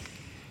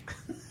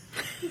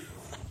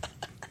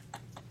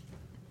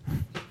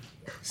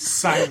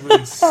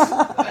 Silence.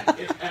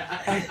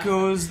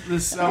 Echoes the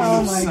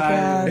sound of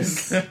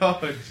silence.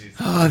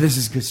 Oh, this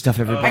is good stuff,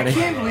 I everybody.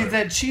 can't believe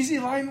that cheesy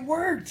line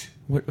worked.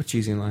 What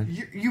cheesy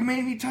line? You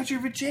made me touch your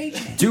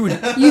vajayjay. Dude.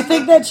 You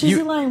think that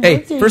cheesy line Hey,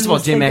 worked? Or first you of all,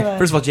 just think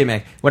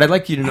J-Mac, that- what I'd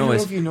like you to I know don't know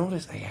is... if you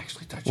noticed, I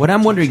actually touched What your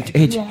I'm wondering...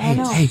 vajayjay. Yeah, I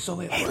know.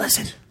 Hey,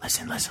 listen.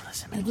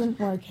 It didn't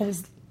work. I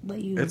just let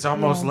you. It's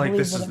almost like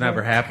this has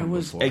never happened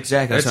before.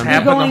 Exactly. It's that's what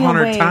I'm- You're happened going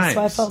 100 away, times.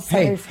 so I felt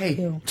sorry for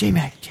you.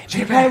 J-Mac.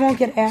 You probably won't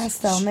get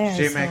asked down there.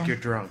 J-Mac, so. you're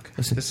drunk.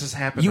 Listen, This has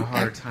happened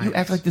 100 times. You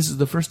act like this is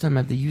the first time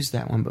I've used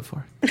that one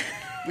before.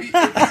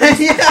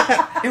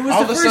 It was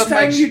All of the a first sudden,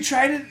 time like, you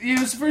tried it. It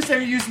was the first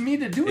time you used me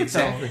to do it,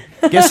 Exactly.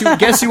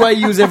 Guess who I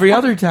use every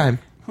other time?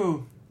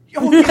 though.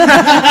 Who?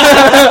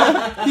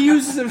 He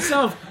uses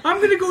himself. I'm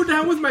gonna go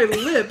down with my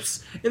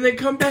lips and then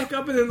come back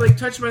up and then like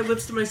touch my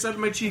lips to my side of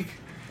my cheek.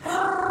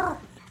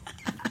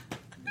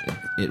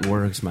 It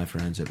works, my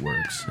friends. It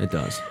works. It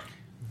does.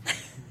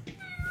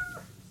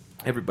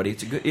 Everybody,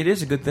 it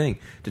is a good thing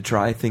to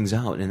try things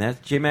out, and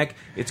that J-Mac,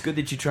 it's good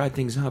that you tried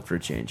things out for a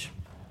change.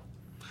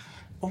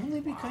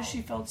 Only because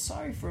she felt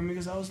sorry for me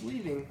because I was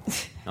leaving.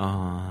 He's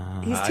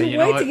Ah, too you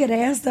know white what? to get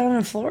asked down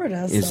in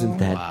Florida. So. isn't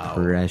that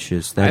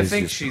precious? That I is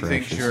think just she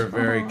precious. thinks you're a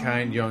very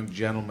kind young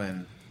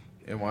gentleman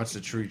and wants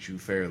to treat you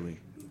fairly.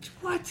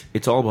 What?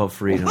 It's all about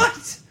freedom.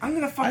 What? I'm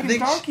gonna fucking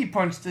think donkey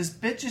punch this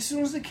bitch as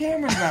soon as the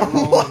camera's not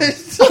rolling. I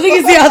think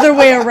it's the other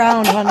way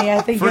around, honey.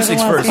 I think First you're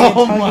the things one first. being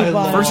Oh, funny my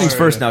about it. First things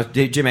first. Now,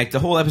 J-Mac, the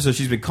whole episode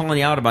she's been calling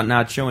you out about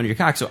not showing your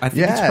cock. So I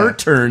think it's Yeah. her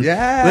turn.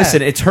 Yeah.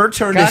 Listen, it's her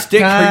turn to Cock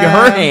stick her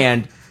time.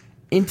 hand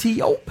into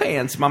your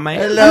pants, my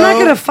man. I'm not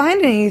gonna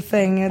find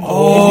anything. It'd be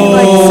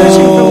like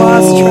searching for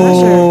lost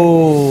treasure.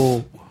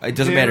 Oh, it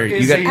doesn't There matter. You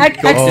is got a-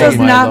 X go does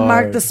digging. not Lord.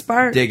 mark the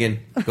spark. Digging.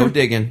 Go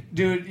digging.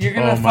 Dude, you're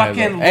gonna Oh, my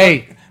fucking Lord. look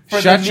Hey, for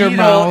shut the your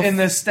needle mouth in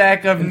the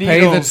stack of Pay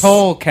needles. the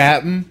toll,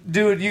 Captain.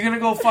 Dude, you're gonna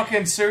go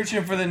fucking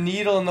searching for the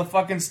needle in the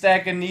fucking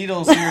stack of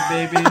needles here,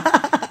 baby.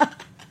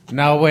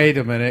 Now wait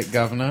a minute,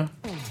 Governor.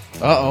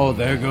 Uh-oh,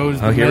 there goes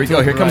the Oh, here we go.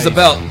 mental Here comes the right.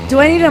 belt. Do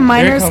I need a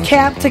miner's comes-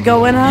 cap to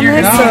go in on You're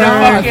this? gonna need No, a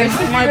I fucking.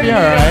 think it might you're be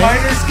gonna need alright. a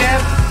miner's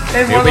cap.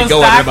 And Here one we of go,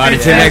 those everybody.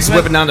 doctor J-Mac's things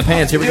whipping down the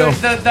pants. Here we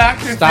with- go. Dude, the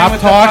doctor thing Stop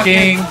with the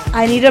talking.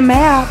 I need a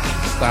map.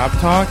 Stop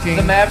talking.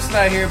 The map's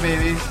not here,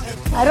 baby.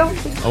 I don't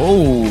think.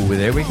 Oh,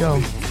 there we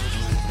go.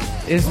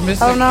 Is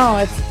missing. Oh no,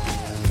 it's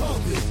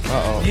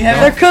Uh-oh. You have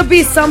there could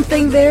be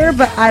something there,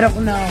 but I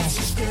don't know.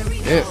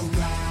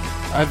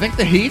 I think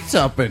the heat's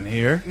up in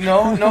here.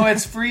 No,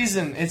 it's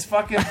freezing. It's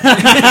fucking.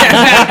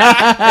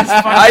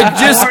 I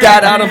just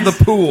got out of the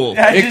pool.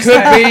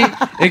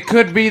 It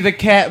could be the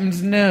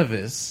captain's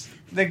nervous.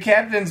 The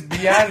captain's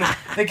beyond.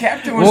 The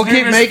captain was We'll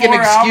keep nervous making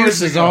 4 hours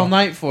excuses ago. all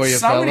night for you,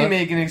 Somebody fella.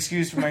 make an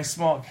excuse for my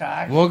small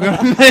cock. We're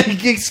gonna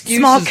make excuses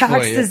Small for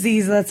cox you.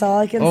 disease. That's all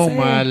I can Oh say.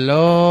 my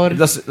lord!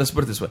 Let's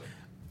put it this way.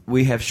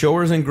 We have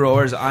showers and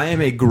growers. I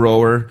am a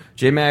grower.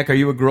 J-Mac, are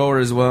you a grower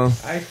as well?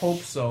 I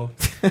hope so.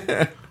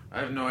 I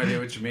have no idea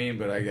what you mean,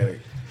 but I get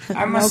it.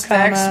 I'm No a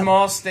stack comment.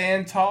 small,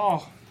 stand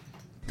tall.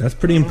 That's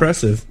pretty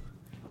impressive.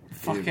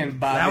 Fucking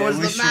Bobby, That was I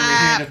the wish you were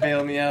map. here to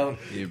bail me out.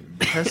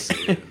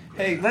 Impressive.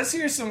 Hey, let's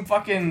hear some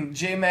fucking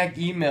J-Mac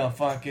email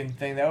fucking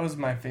thing. That was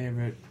my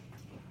favorite.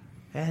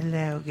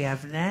 Hello,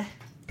 Governor.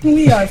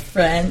 We are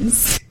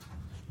friends.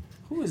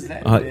 Who is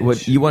that bitch?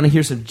 What you want to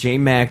hear some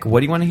J-Mac? What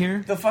do you want to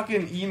hear? The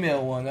fucking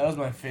email one. That was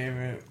my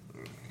favorite.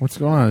 What's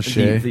going on,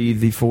 Shay?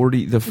 The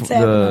 40 the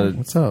happening?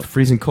 What's up?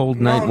 freezing cold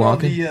night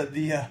walking.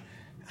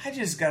 I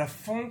just got a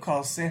phone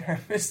call saying I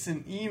missed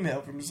an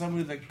email from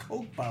somebody with a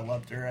Coke bottle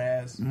up their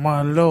ass.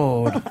 My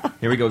lord.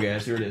 Here we go,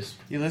 guys. Here it is.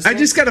 You listening? I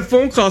just got a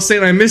phone call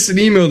saying I missed an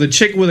email. The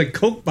chick with a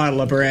Coke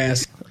bottle up her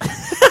ass.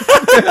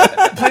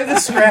 Play the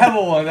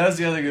Scrabble one. That was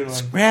the other good one.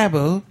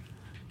 Scrabble.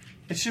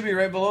 It should be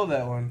right below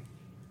that one.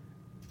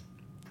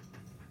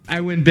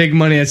 I win big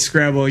money at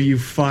Scrabble, you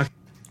fuck.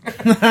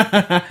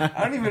 I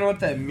don't even know what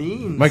that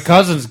means. My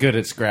cousin's good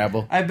at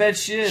Scrabble. I bet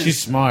she is.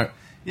 She's smart.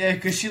 Yeah,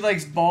 because she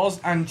likes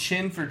balls on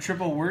chin for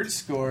triple word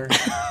score.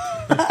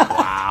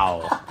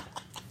 Wow.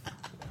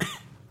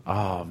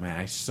 Oh man,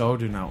 I so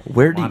do not.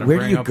 Where do wanna you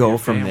bring up go your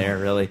from family. there?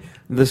 Really?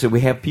 Listen,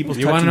 we have people.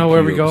 You want to know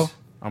where we go?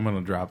 I'm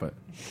gonna drop it.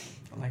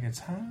 Like it's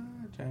hot.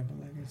 Like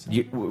it's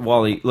hot.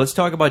 Wally, let's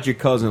talk about your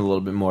cousin a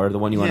little bit more. The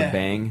one you want Yeah. to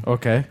bang.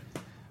 Okay.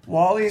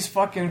 Wally's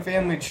fucking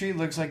family tree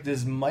looks like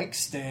this mic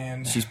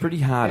stand. She's pretty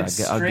hot.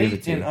 It's I'll give it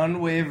straight to and you.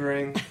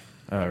 unwavering.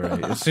 All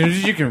right. As soon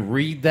as you can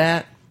read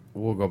that,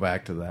 we'll go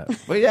back to that.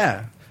 But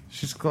yeah,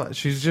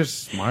 She's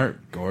just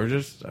smart,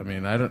 gorgeous. I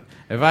mean,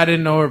 if I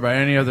didn't know her by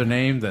any other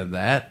name than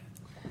that.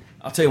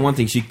 I'll tell you one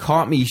thing. She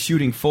caught me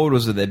shooting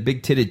photos of that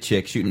big-titted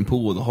chick shooting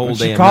pool the whole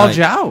day. She called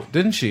you out,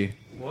 didn't she?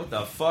 What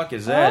the fuck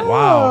is that?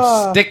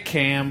 Wow, stick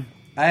cam.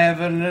 I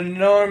have an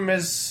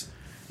enormous...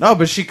 No,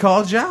 but she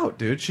called you out,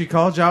 dude. She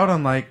called you out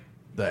on, like,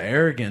 the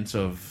arrogance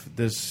of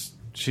this.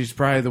 She's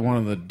probably one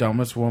of the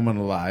dumbest women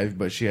alive,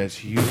 but she has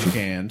huge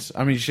cans.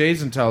 I mean,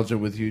 Shay's intelligent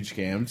with huge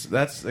cans.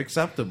 That's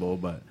acceptable,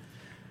 but,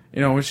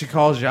 you know, when she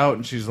calls you out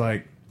and she's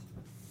like,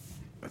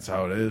 that's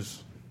how it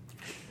is.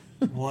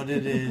 What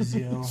it is,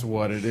 yo. It's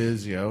what it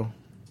is, yo.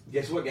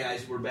 Guess what,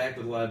 guys? We're back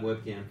with live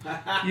webcam.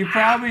 You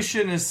probably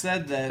shouldn't have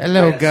said that.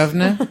 Hello,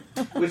 governor.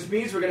 Which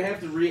means we're gonna have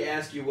to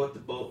re-ask you what the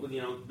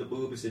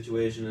boob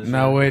situation is.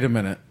 Now, wait a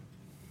minute.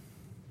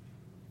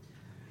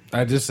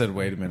 I just said,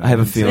 wait a minute. I have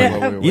a feeling.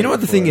 Yeah. You know what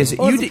the thing is?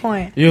 What was the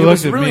point? You there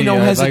was looked at really me, no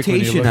I like when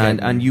you hesitation look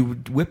at on me. you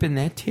whipping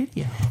that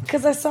titty out.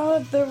 Because I saw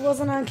it, there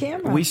wasn't on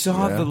camera. We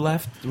saw Yeah. the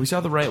left. We saw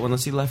the right one.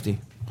 Let's see lefty. You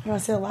want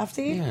to say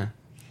lefty? Yeah.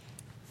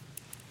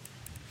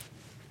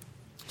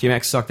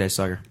 Jmac sucked that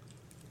sucker.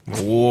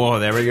 Whoa,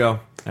 there we go.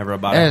 Never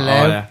about it. Hello.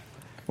 Oh, yeah.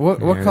 What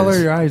There it color is.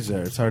 are your eyes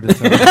there? It's hard to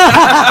tell.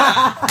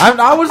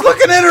 I was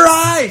looking at her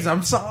eyes.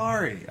 I'm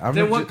sorry.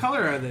 Then what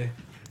color are they?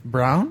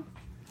 Brown?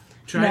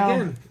 Try No.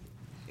 again.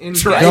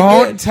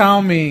 Don't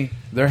tell me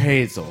they're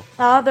hazel.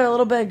 They're a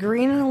little bit of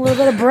green and a little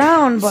bit of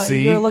brown, but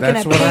See, you're looking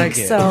that's at what I pink,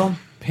 get. so...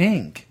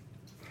 Pink.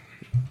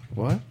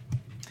 What?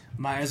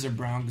 My eyes are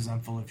brown because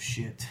I'm full of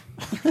shit.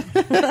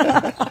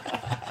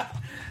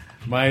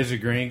 My eyes are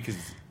green because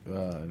I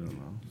don't know.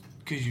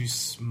 Because you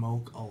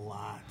smoke a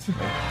lot. Touche.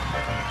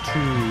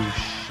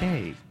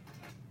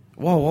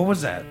 Whoa, what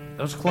was that?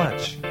 That was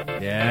clutch.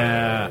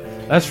 Yeah,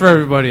 that's for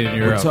everybody in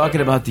We're Europe.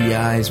 talking about the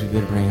eyes. We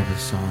better bring up a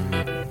song.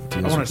 I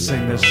want to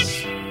sing this.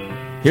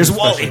 Here's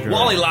Wally.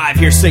 Wally live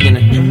here singing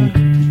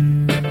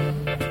it.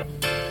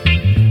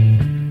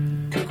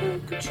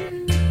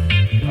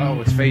 Oh,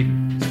 it's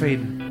fading. It's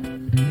fading.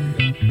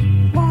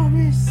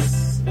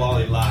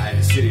 Wally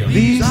live. City on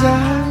These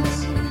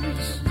eyes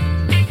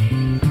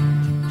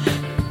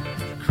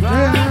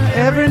cry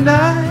every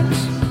night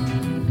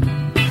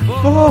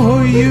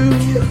for you.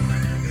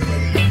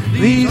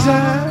 These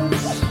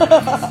eyes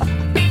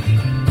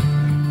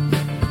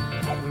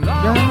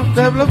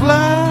blah blah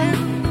blah.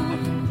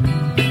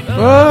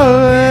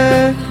 Oh,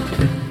 yeah.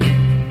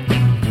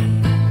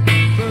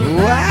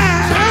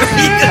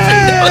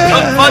 What the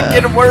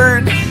fucking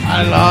word?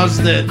 I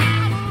lost it.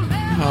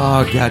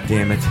 Oh, god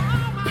damn it.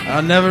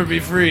 I'll never be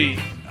free.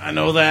 I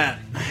know that.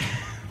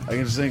 I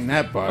can sing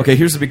that part. Okay,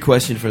 here's the big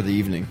question for the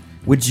evening.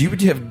 Would you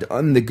have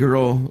done the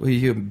girl,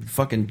 you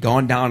fucking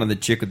gone down on the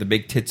chick with the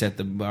big tits at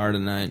the bar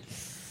tonight?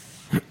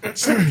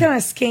 She's kind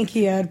of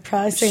skanky. I'd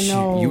probably say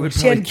no. You would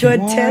She had probably-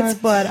 good tits,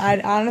 but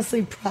I'd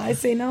honestly probably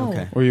say no.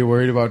 Okay. Were you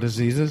worried about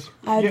diseases?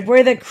 I'd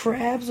worry that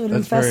crabs would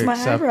That's infest very my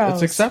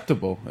eyebrows. It's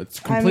acceptable. It's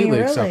I mean, completely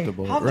really.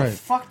 acceptable. How the Right.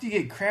 fuck do you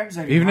get crabs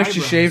on your Even if she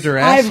eyebrows? shaved her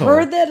I've asshole.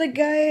 heard that a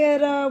guy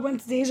at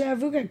went to Deja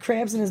Vu got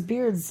crabs in his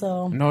beard,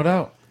 so... No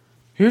doubt.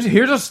 Here's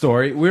a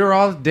story. We were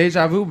all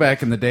Deja Vu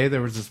back in the day.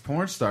 There was this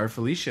porn star,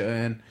 Felicia,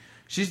 and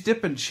she's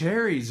dipping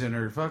cherries in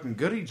her fucking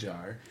goodie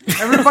jar.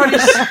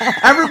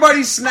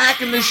 Everybody's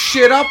snacking this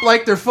shit up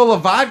like they're full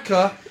of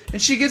vodka,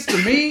 and she gets to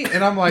me,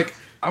 and I'm like,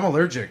 I'm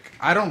allergic.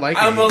 I don't like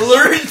I'm AIDS.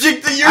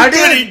 allergic to your I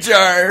did. goodie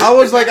jar. I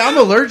was like, I'm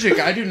allergic.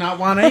 I do not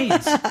want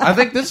AIDS. I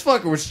think this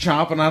fucker was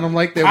chomping on them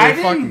like they were I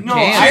didn't fucking know.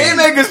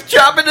 candy. Jmac was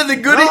chopping to the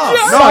goodie jar.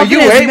 No, Sucking you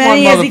as ate one,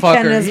 many as he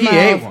can in motherfucker. his He mouth.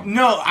 ate one.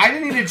 No, I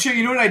didn't need to check.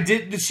 You know what I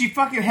did? She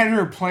fucking had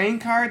her playing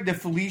card, the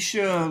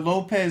Felicia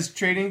Lopez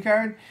trading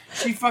card.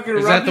 She fucking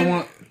Is rubbed that the it.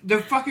 one- The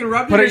fucking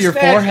rubbed Put it it in in your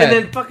stash forehead.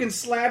 and then fucking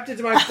slapped it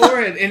to my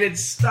forehead, and it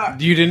stuck.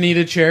 You didn't eat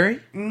a cherry?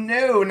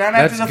 No, not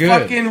That's after the good.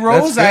 fucking That's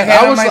rose good. I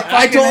had on was my like-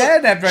 fucking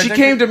head. After I she took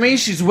came it. to me,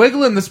 she's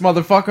wiggling this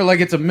motherfucker like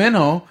it's a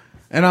minnow,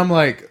 and I'm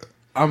like,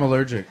 I'm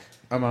allergic.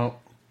 I'm out.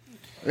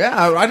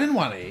 Yeah, I didn't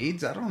want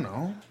AIDS. I don't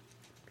know.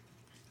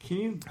 Can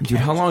you? Dude,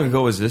 how long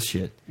ago was this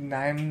shit?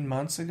 9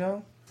 months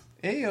ago.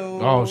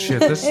 Ayo. Oh shit,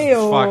 this is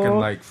Ew. fucking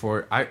like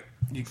 4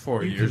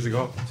 years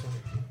ago.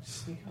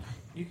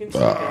 You can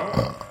sneak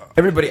out.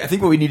 Everybody, I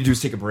think what we need to do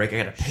is take a break. I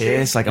gotta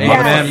piss like a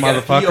Amen,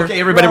 motherfucker. motherfucker. Okay,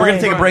 everybody, we're gonna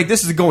Right. take a break.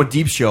 This is the Going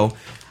Deep show.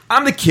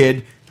 I'm the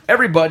kid.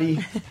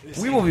 Everybody,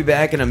 we will be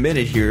back in a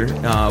minute here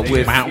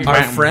with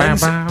our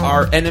friends,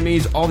 our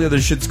enemies, all the other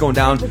shit's going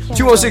down.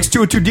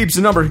 206-202 Deep's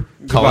the number.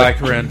 Call Goodbye, it.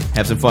 Corinne.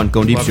 Have some fun.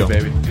 Going Deep Love show.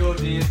 you,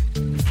 baby.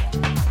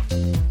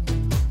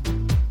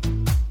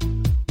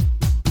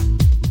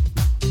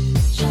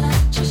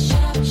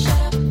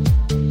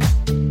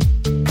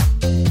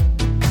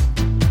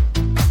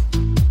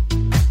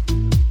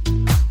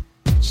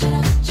 Shut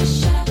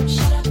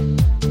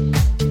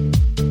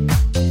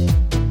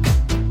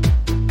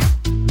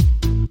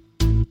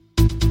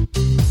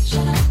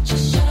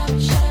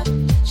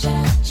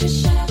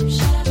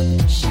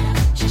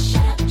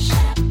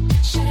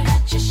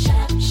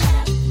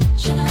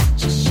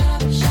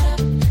up.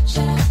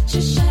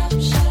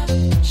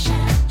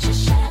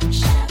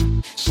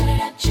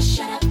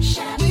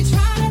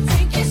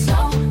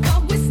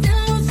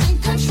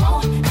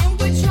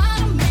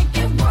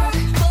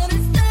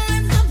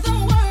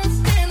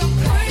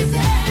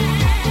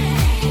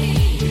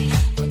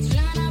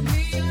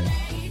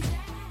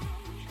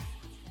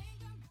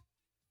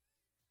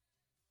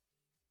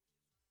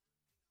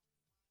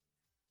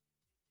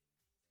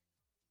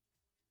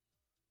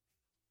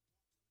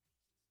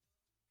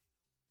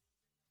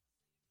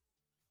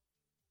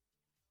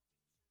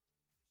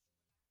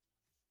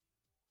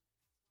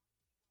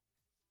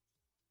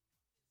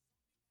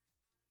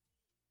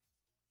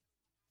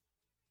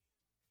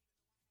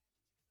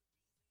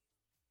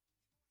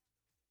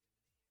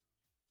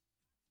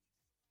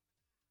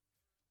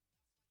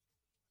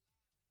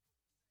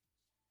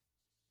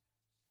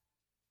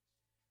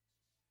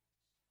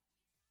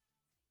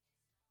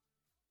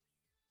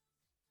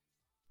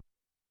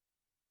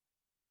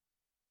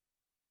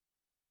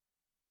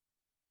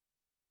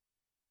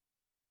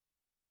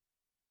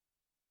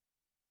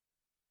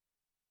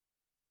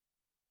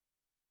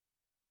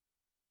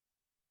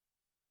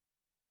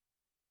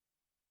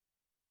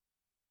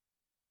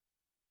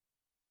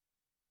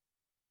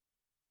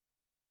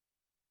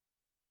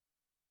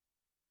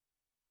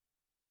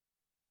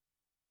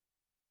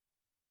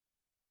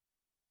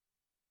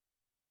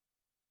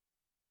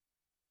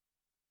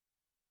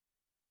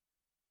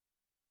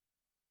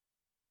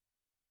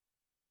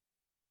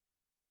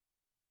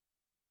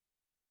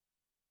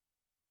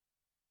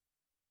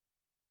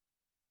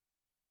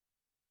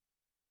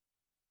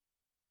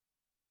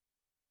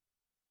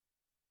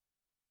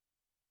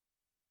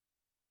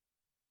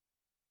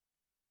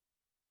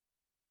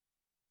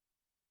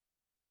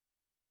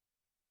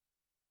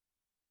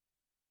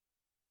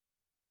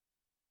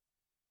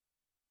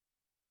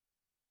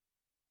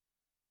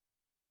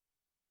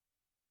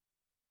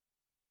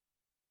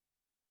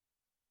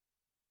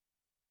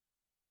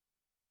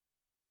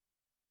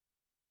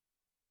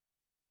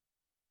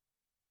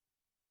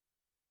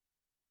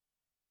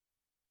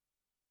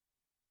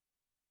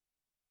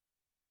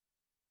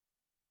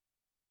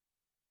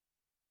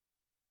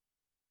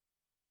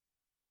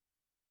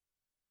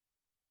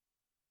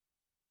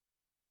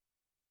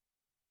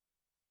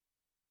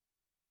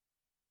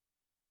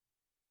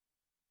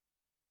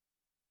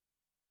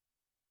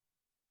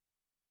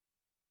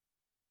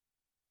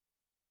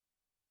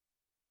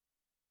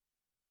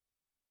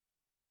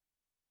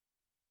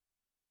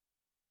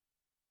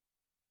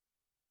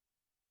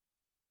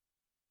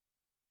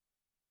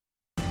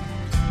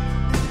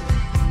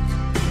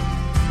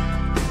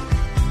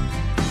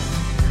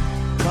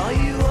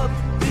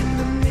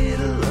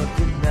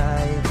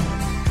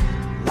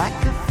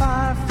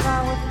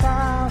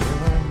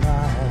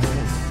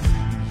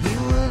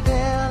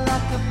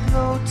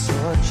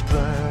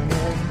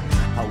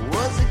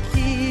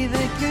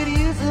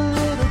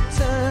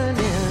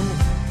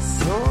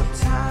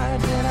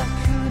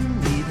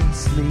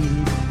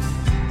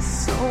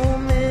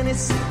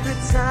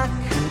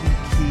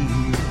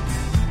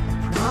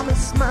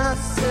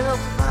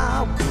 myself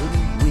I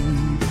wouldn't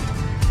wait.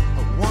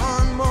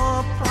 One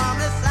more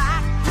promise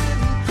I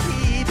couldn't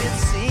keep. It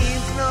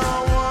seems no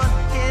one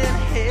can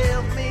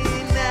help me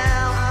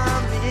now.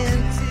 I'm in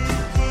too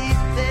deep,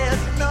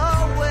 there's no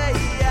way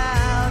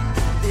out.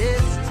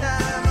 This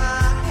time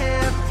I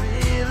have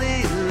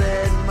really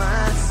led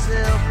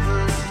myself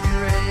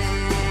astray.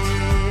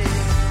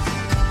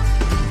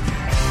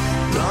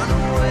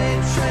 Runaway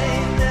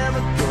train,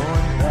 never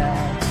going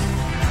back.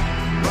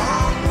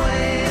 Wrong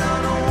way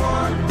on a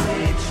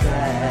one-way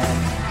track.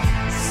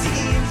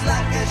 Seems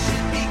like I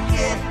should be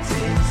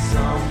getting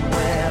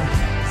somewhere.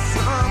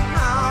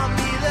 Somehow I'm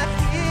neither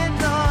here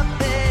nor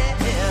there.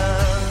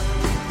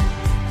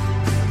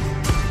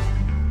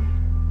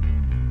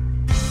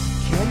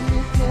 Can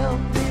you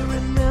help me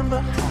remember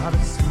how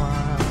to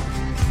smile?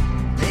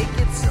 Make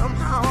it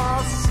somehow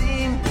all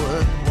seem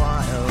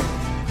worthwhile.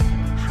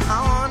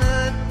 How on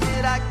earth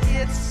did I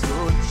get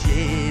so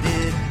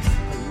jaded?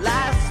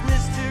 Life's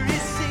mystery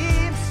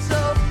seems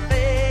so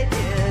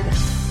faded.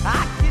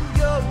 I can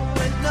go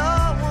when no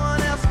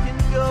one else can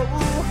go.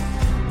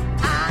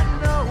 I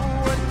know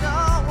what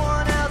no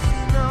one else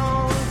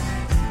knows.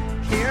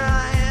 Here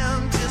I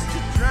am, just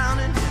a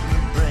drowning in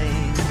the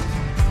rain,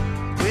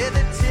 with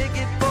a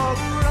ticket for a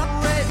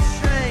runaway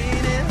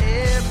train, and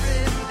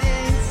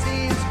everything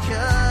seems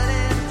cut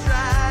and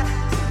dry.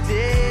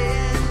 Day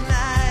and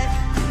night,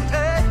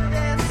 earth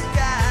and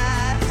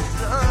sky.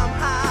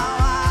 Somehow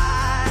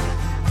I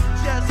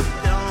just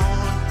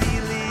don't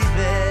believe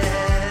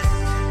it.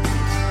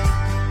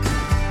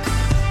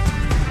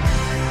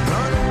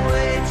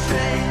 Runaway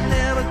train,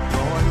 never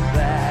going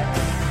back.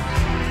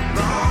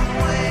 Wrong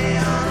way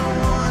on a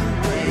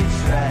one-way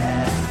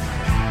track.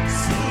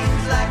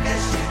 Seems like I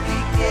should be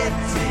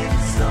getting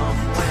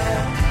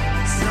somewhere.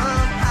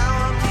 Somehow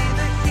I'm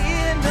neither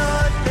here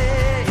nor there.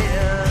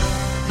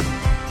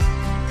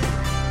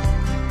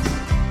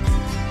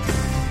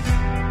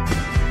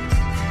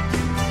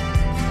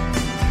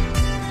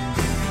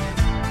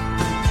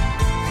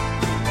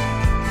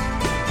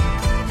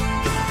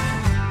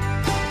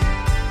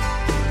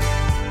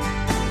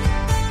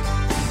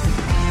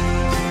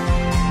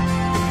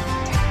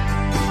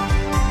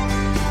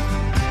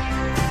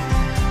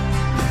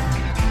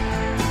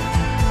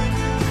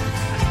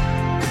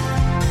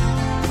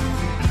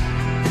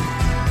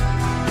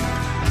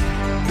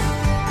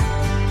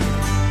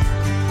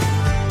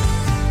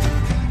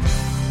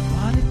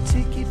 Bought a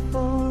ticket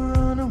for a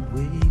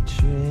runaway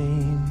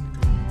train,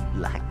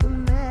 like a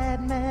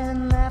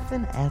madman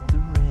laughing at the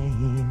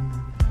rain.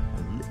 A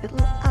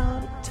little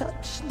out of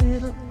touch,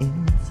 little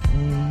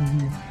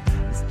insane.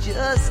 It's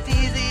just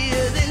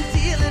easier than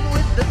dealing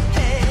with the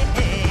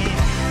pain.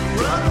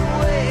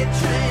 Runaway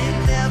train,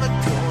 never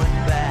going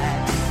back.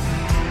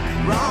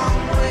 Wrong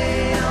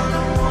way on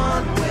a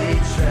one-way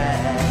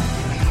track.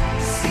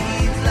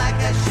 Seems like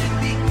I should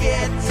be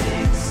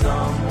getting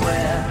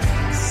somewhere.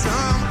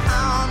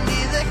 Somehow I'm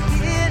neither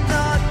here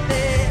nor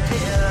there.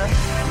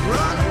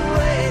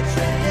 Runaway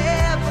train,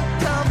 never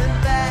coming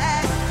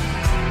back.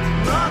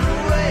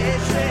 Runaway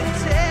train,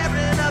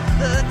 tearing up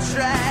the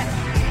track.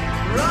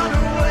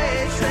 Runaway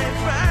train,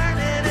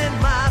 burning in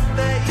my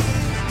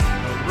veins.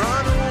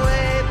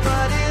 Runaway,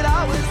 but it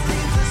always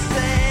seems the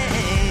same.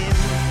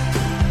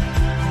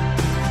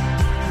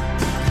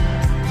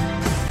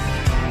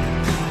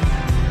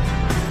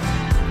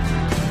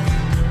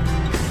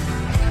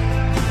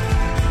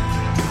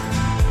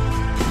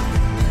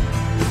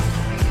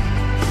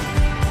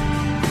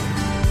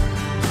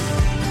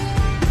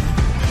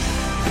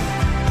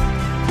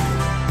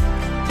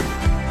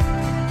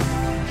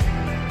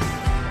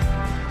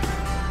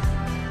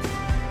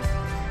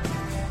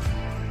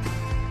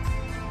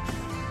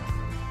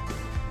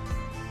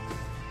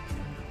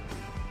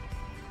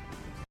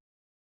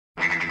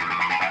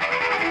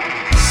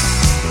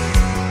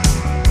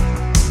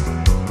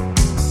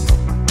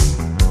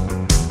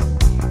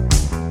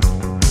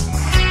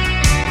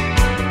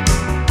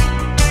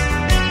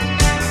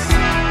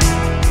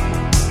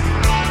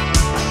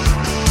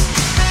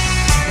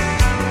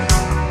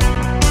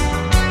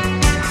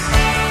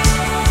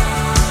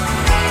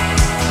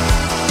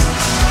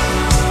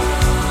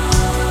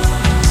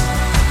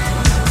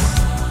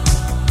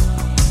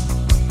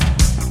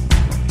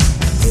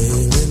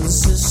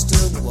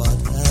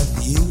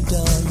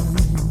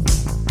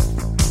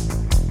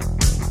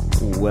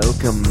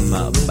 Welcome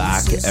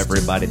back,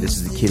 everybody. This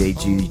is the Kid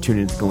AG. You tune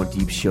into the Going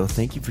Deep show.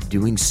 Thank you for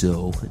doing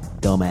so,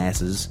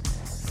 dumbasses.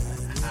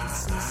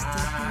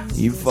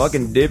 You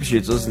fucking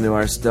dipshits listen to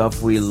our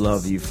stuff. We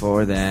love you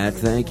for that.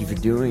 Thank you for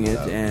doing it.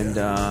 And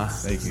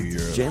Thank you,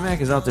 Europe.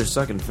 Jmac is out there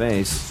sucking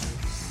face.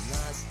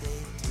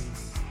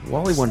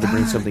 Wally wanted to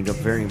bring something up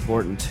very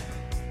important.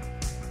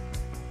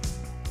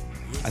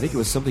 I think it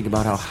was something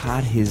about how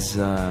hot his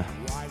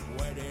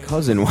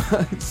cousin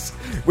was,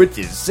 which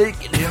is sick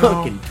and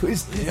fucking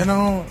twisted. You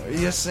know,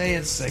 you say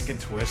it's sick and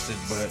twisted,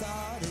 but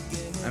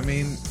I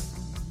mean,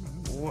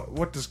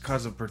 what does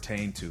cousin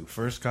pertain to?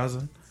 First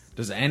cousin?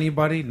 Does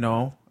anybody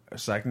know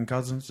second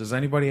cousins? Does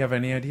anybody have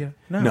any idea?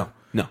 No.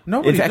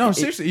 Nobody. In fact, No,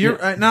 seriously.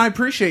 And I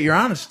appreciate your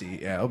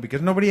honesty, Al,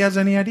 because nobody has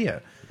any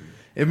idea.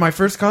 If my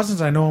first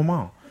cousins, I know them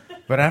all.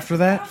 But after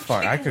that,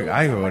 fuck,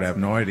 I would have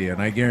no idea,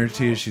 and I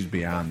guarantee you she's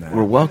beyond that.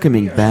 We're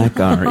welcoming back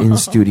our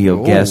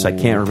in-studio guest. I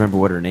can't remember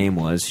what her name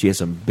was. She has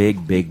some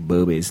big, big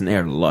boobies, and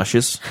they're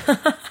luscious.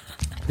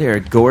 They're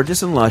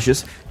gorgeous and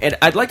luscious, and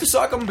I'd like to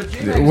suck them, but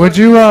would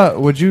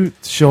you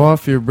show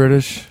off your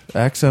British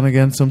accent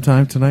again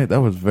sometime tonight?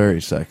 That was very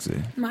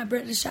sexy. My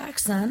British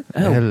accent.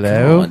 Oh,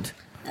 hello. God.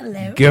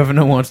 Hello.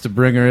 Governor wants to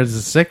bring her as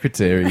a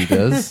secretary. He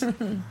does.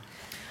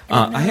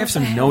 I have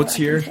some notes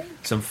here.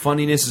 Some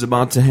funniness is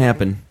about to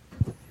happen.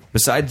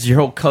 Besides your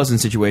whole cousin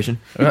situation.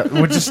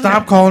 Would you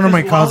stop calling her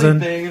my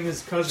cousin?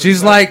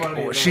 She's like,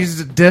 funny,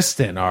 she's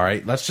distant, all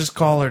right? Let's just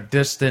call her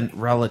distant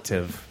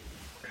relative.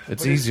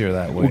 It's easier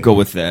that way. We'll go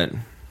with that.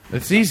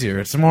 It's easier.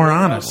 It's more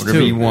honest, Whatever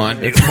too. you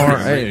want. It's more.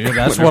 Hey,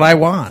 that's what I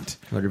want.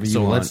 Whatever you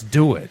so want. let's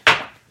do it.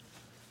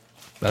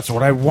 That's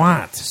what I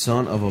want.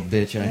 Son of a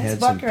bitch, I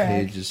had some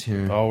pages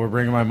here. Oh, we're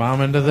bringing my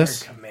mom into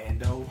this?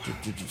 Commando.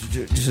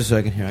 Just a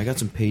second here. I got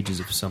some pages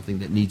of something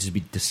that needs to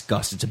be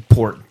discussed. It's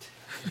important.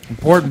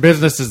 Important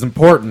business is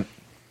important.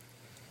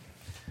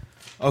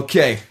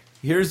 Okay,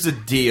 here's the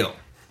deal.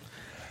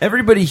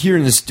 Everybody here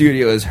in the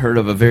studio has heard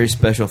of a very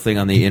special thing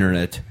on the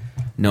internet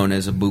known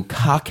as a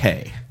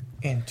bukkake.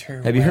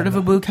 Have you heard of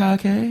a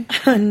bukkake?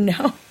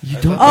 No.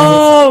 You don't?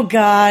 Oh,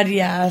 God,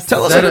 yes.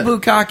 Tell us what a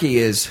bukkake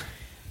is.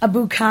 A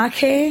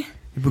bukkake?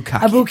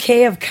 Bukkake. A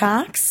bouquet of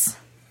cocks?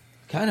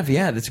 Kind of,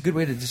 yeah. That's a good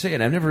way to say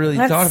it. I've never really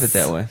thought of it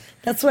that way.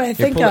 That's what I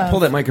Here, think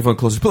pull that microphone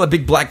closer. Pull that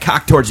big black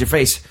cock towards your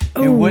face.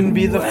 It wouldn't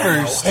be the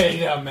first.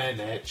 Wait a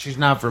minute. She's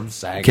not from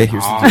Saginaw. Okay,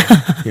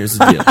 here's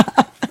the deal.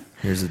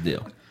 Here's the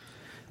deal.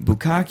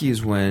 Bukkake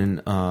is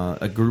when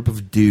a group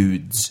of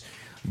dudes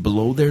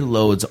blow their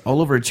loads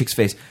all over a chick's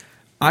face.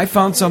 I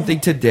found something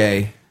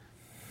today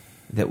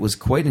that was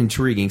quite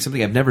intriguing,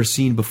 something I've never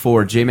seen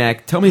before.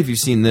 Jmac, tell me if you've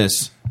seen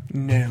this.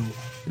 No.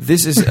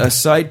 This is a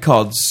site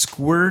called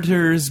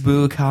Squirter's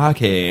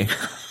Bukkake.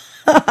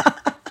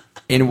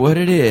 And what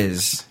it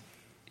is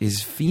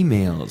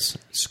females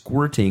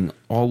squirting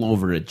all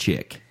over a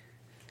chick.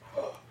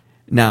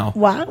 Now,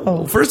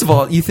 wow. First of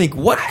all, you think,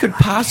 what could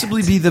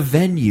possibly be the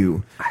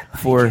venue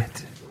for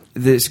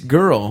this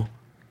girl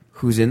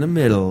who's in the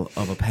middle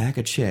of a pack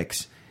of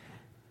chicks?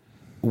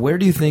 Where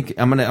do you think,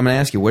 I'm gonna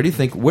ask you,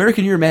 where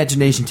can your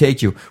imagination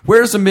take you?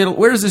 Where's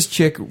this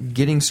chick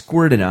getting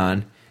squirted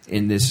on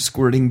in this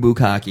squirting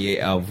bukkake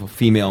of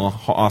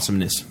female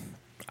awesomeness?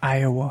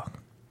 Iowa.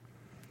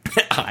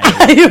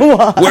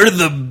 Iowa.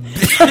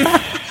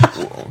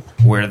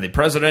 Where the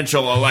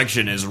presidential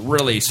election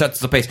really sets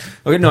the pace.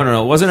 Okay,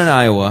 no, it wasn't in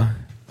Iowa.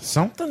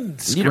 Something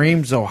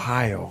screams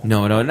Ohio.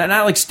 No,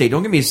 not like state.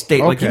 Don't give me a state.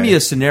 Okay. Like, give me a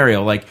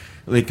scenario. Like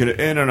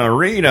in an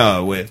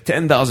arena with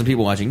 10,000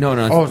 people watching. No. In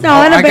a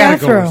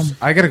bathroom.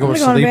 I gotta go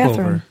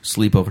sleepover.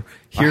 Sleepover.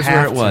 Here's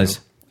where it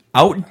was.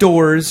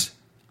 Outdoors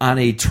on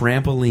a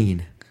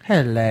trampoline.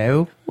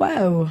 Hello.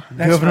 Wow.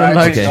 Governor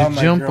likes to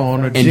jump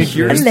on a And chick.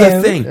 here's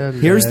the thing.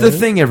 Here's the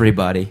thing,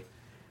 everybody.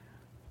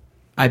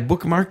 I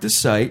bookmarked the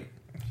site.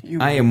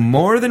 I am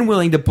more than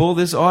willing to pull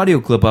this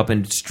audio clip up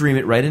and stream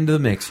it right into the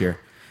mix here.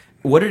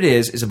 What it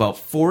is about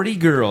 40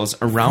 girls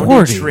around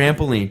a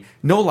trampoline.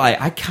 No lie,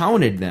 I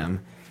counted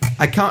them.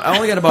 I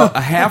only got about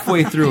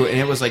halfway through, and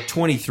it was like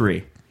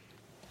 23.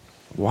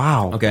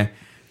 Wow. Okay.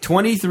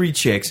 23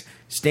 chicks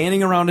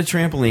standing around a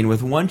trampoline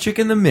with one chick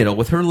in the middle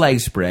with her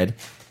legs spread,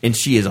 and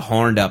she is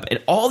horned up.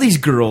 And all these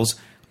girls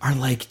are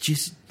like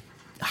just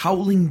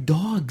howling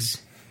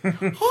dogs. We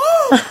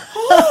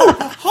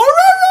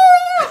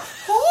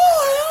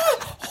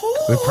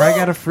probably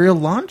got a free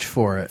lunch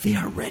for it. They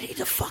are ready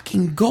to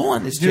fucking go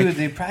on this Dude, chick.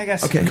 they probably got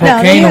some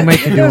Cocaine will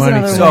make you do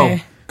anything. So,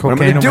 what I'm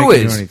going to do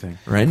is, anything.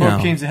 right now,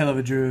 cocaine's a hell of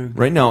a drug.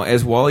 Right now,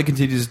 as Wally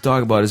continues to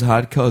talk about his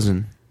hot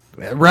cousin.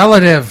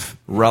 Relative.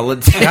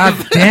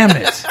 God damn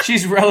it.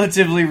 She's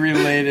relatively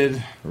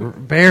related.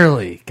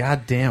 Barely.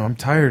 God damn, I'm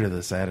tired of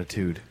this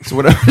attitude. So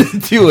what I'm going to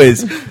do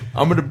is,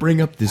 I'm going to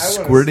bring up this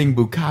squirting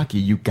bukkake.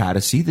 You got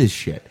to see this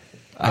shit.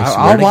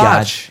 I'll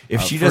watch. God,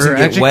 if she doesn't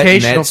get wet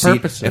in that seat,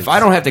 purposes. if I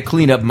don't have to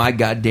clean up my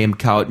goddamn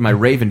couch, my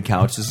Raven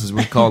couch, this is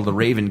what's called the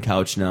Raven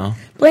couch now.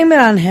 Blame it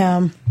on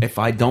him. If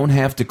I don't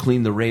have to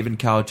clean the Raven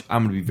couch,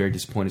 I'm going to be very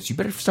disappointed. So you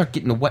better start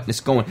getting the wetness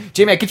going.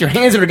 J-Mac, get your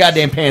hands in her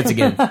goddamn pants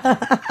again.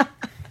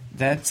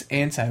 That's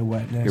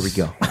anti-wetness. Here we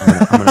go.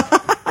 I'm gonna,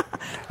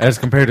 as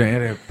compared to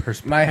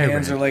antiperspirant. My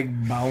hands are like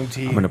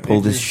Bounty. I'm going to pull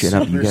this shit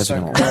up. You guys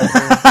are going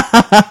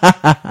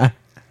to...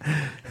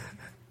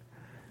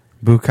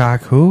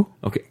 Bukkake who?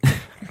 Okay.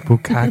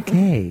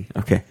 Bukkake.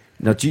 Okay.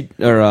 Now,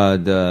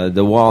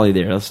 the Wally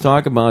there. Let's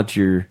talk about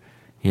your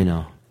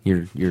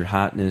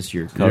hotness,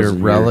 your cousin, your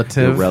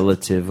relative,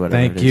 whatever.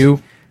 Thank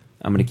you.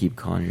 I'm gonna keep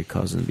calling your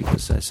cousin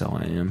because that's how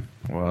I am.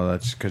 Well,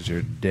 that's because you're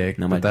a dick.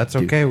 No, but that's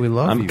okay. We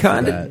love you. I'm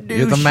kind of douchey.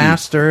 You're the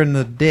master and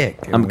the dick.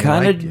 I'm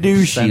kind of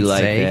douchey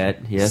like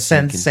that. Yes,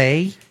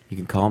 Sensei. You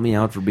can call me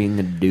out for being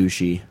a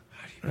douchey.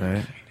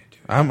 Right.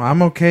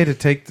 I'm okay to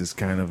take this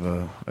kind of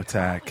a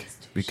attack.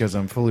 because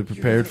I'm fully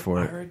prepared for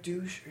Are it. a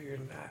douche or you're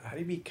not? How do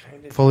you be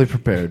kind of Fully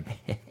prepared.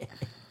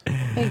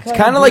 It's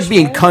kind of like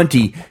being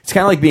cunty. It's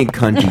kind of like being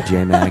cunty,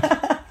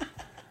 Jmac.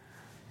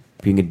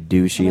 Being a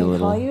douchey a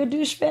little. Call you a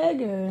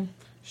douchebag or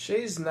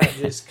Shay's not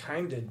just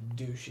kind of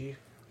douchey.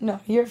 no?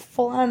 You're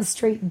full on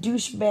straight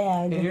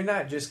douchebag. And you're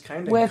not just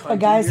kind of with a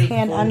guy's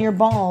hand on your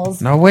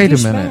balls. Now wait a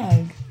Douchebag.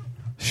 minute,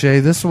 Shay.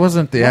 This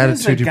wasn't the What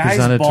does attitude a you guy's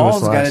presented to balls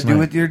us gotta last do night.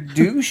 with your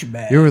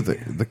douchebag? You were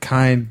the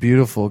kind,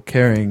 beautiful,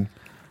 caring,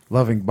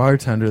 loving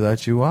bartender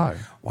that you are.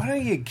 Why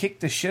don't you kick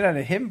the shit out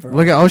of him for?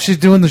 Look at she's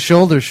doing the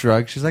shoulder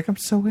shrug. She's like, I'm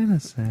so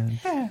innocent.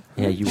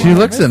 Yeah, you She are.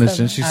 looks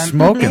innocent. She's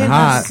smoking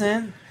hot.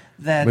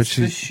 That's But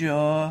she- for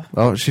sure.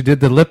 Oh, she did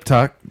the lip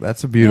tuck.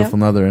 That's a beautiful,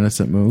 another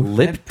innocent move.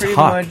 Lip That pretty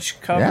tuck.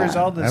 much covers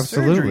Yeah, all the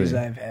absolutely. surgeries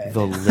I've had.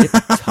 The lip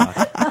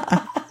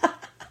tuck.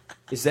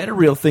 Is that a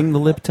real thing, the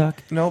lip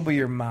tuck? No, but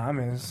your mom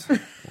is.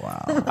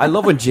 Wow. I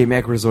love when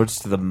J-Mac resorts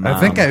to the mom. I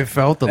think I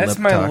felt the That's lip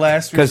my tuck.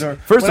 last Because resort.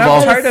 first When of I'm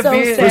all, tired of so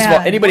being- sad. First of all,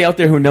 anybody out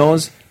there who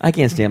knows, I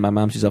can't stand my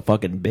mom. She's a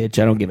fucking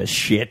bitch. I don't give a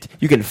shit.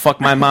 You can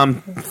fuck my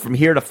mom from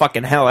here to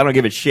fucking hell. I don't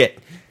give a shit.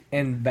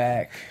 and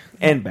back.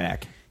 And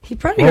back. He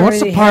probably Well, what's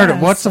the already part?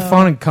 has, What's the so-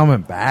 fun in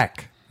coming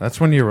back? That's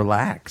when you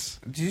relax.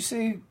 Did you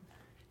say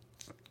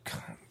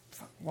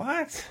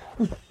what?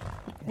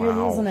 You're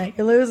losing it.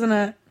 You're losing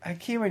it. I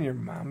came on your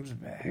mom's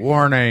back.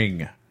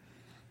 Warning.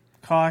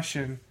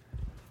 Caution.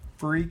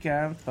 Freak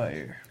on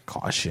fire.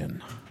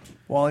 Caution.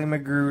 Wally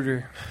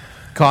Magruder.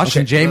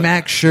 Caution.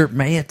 J-Mac shirt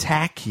may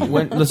attack you.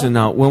 Listen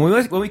now, when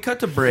we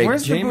cut to break,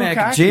 Where's the J-Mac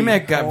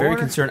bukkake, got very whore?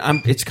 concerned.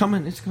 It's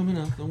coming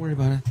up. Don't worry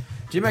about it.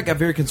 J-Mac got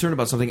very concerned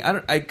about something.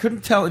 I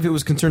couldn't tell if it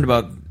was concerned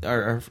about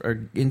our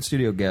in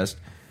studio guest,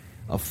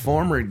 a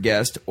former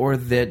guest, or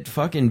that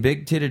fucking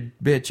big titted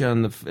bitch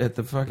at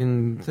the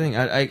fucking thing.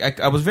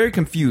 I was very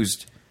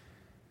confused.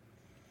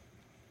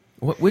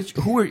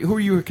 Who are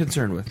you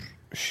concerned with?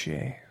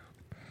 Shay.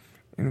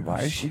 And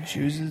why she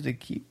chooses to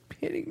keep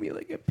hitting me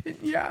like a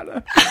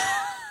pinata.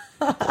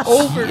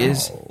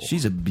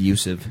 She's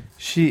abusive.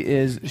 She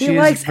is. He She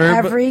likes is verba-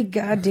 every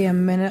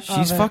goddamn minute of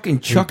She's it. fucking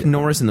Chuck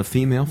Norris in the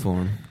female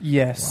form.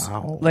 Yes.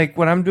 Wow. Like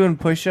when I'm doing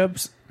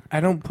push-ups, I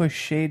don't push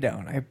Shay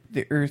down.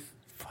 The earth.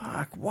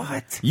 Fuck.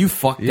 What? You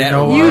fucked You that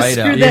know You right what?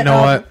 screwed up. You that know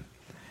up. what?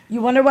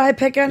 You wonder why I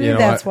pick on you? You know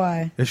That's what?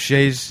 why. If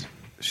Shay's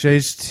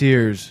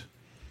tears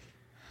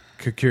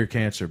could cure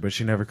cancer, but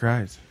she never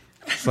cries.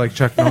 It's like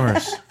Chuck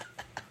Norris.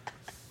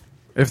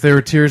 If they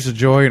were tears of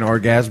joy and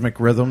orgasmic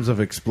rhythms of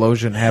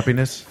explosion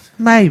happiness,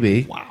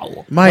 maybe.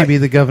 Wow. Maybe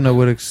the governor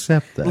would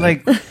accept that.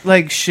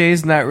 Like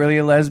Shay's not really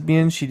a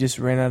lesbian. She just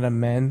ran out of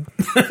men.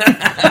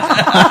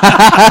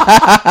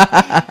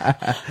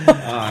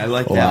 I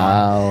like that.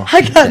 wow.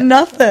 I got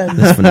nothing.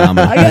 That's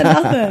phenomenal. I got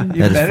nothing.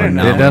 That is better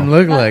know. It doesn't phenomenal.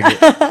 look like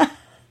it.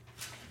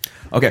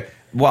 Okay,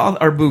 while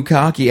our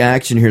bukkake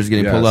action here is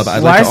getting pulled Yes. up,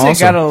 I'd Why like is to it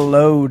also, gotta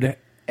load?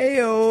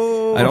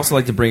 Ayo. I'd also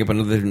like to bring up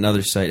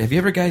another site. Have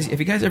you guys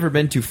ever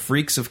been to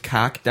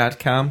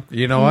freaksofcock.com?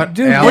 You know what?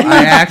 Dude, Al,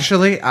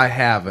 I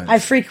haven't. I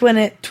frequent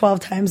it 12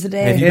 times a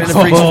day. Have you been to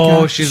It's- Freaks of Oh,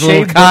 Cock? she's a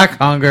little cock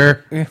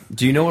hunger.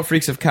 Do you know what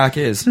Freaks of Cock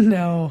is?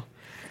 No.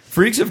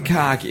 Freaks of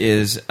Cock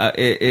is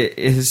it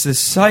is this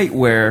site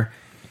where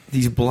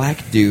these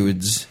black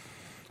dudes,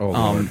 Oh,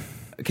 Lord.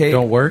 okay,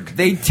 Don't work?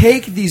 They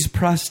take these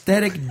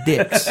prosthetic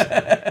dicks.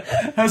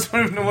 I was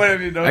wondering what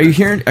have you done? Are you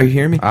hearing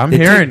me? I'm They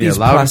take hearing you these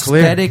loud and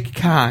clear. prosthetic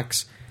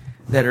cocks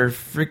that are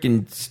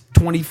freaking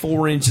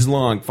 24 inches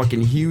long,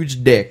 fucking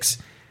huge dicks,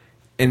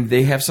 and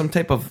they have some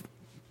type of,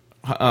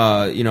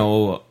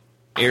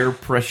 air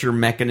pressure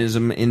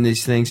mechanism in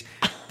these things.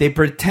 They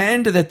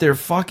pretend that they're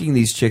fucking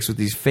these chicks with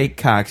these fake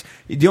cocks.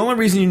 The only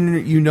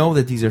reason you know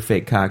that these are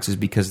fake cocks is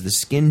because of the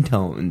skin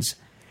tones.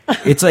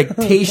 It's like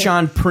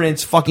Tayshaun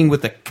Prince fucking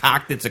with a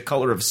cock that's the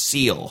color of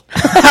seal.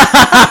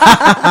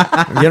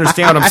 You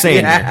understand what I'm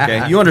saying here,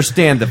 okay? You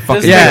understand the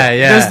fucking...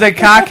 Does the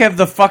cock have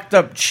the fucked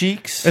up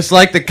cheeks? It's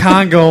like the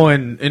Congo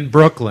in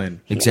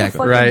Brooklyn. Exactly.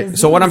 Fucking Right. disease,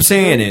 So what I'm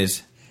saying dude.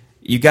 is,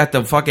 you got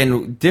the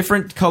fucking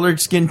different colored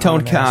skin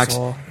tone cocks,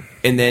 asshole.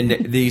 and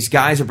then these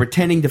guys are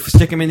pretending to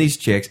stick them in these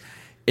chicks,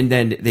 and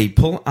then they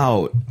pull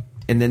out,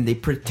 and then they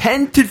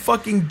pretend to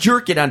fucking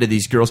jerk it onto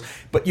these girls,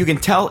 but you can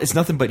tell it's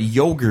nothing but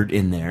yogurt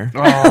in there.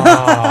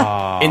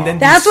 And then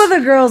That's these, what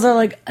the girls are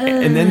like.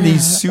 and then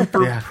these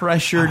super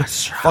pressured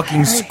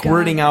fucking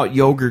squirting out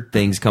yogurt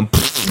things come.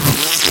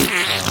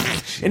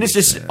 And it's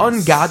just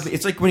ungodly.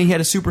 It's like when he had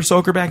a super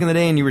soaker back in the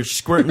day and you were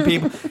squirting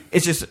people.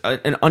 It's just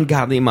an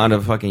ungodly amount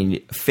of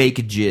fucking fake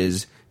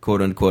jizz,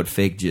 quote unquote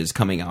fake jizz,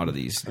 coming out of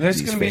these. There's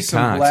these gonna be fake some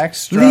cocks. black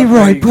strawberry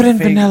Leroy, put in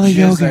fake vanilla jizz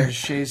yogurt. on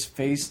Shay's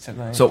face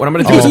tonight. So what I'm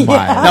going to do Oh is,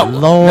 my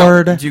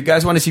Lord. do you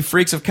guys want to see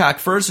Freaks of Cock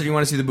first, or do you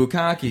want to see the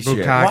bukkake shit?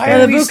 Bukkake. why Or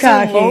are the we still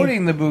bukkake.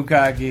 loading the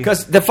bukkake?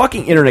 Because the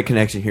fucking internet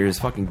connection here is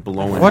fucking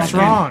blowing. What's up.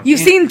 wrong?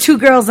 You've seen two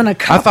girls in a I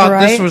cup, thought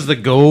right? this was the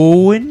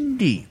going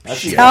deep.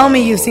 Tell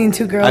me you've seen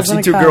two girls I've in seen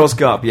a two cup. girls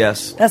cup.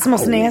 Yes. That's the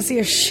most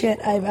nastiest shit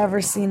I've ever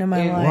seen in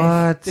my life.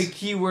 What? The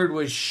key word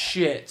was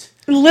shit.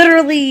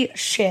 Literally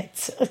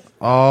shit.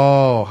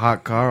 Oh,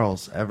 hot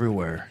Carls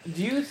everywhere.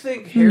 Do you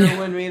think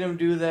heroin made him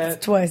do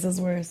that? Twice as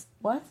worse.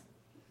 What?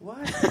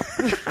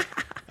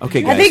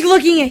 Okay, guys. I think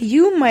looking at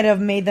you might have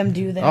made them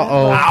do that.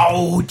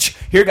 Ouch!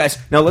 Here, guys.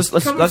 Now let's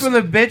Coming from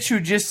the bitch who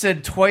just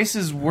said twice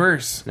is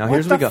worse. Now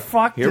here's what we the go.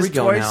 fuck Here does we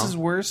go twice now. is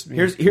worse mean?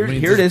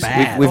 Here it is.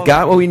 We've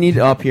got what we need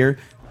up here.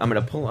 I'm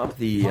gonna pull up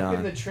the.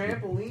 Fucking the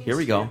trampoline. Here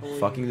we go.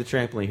 Fucking the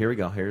trampoline. Here we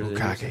go. Here's it.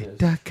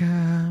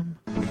 Bukake.com.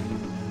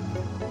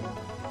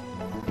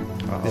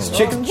 This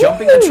chick's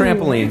jumping on You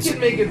trampolines. can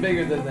make it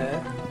bigger than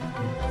that.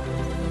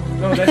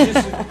 No, that's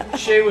just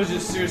Shay was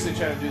just seriously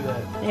trying to do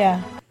that.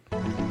 Yeah.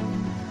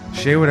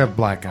 Shay would have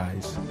black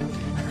eyes.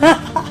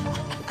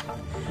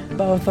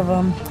 Both of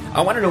them.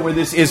 I want to know where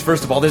this is.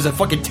 First of all, there's a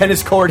fucking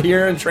tennis court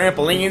here and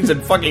trampolines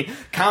and fucking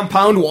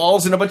compound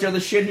walls and a bunch of other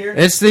shit here.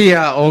 It's the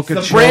Branch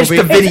Okeechobee.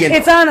 Davidian.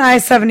 It's on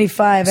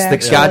I-75, It's actually.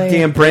 the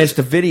goddamn Branch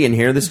Davidian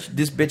here. This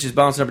bitch is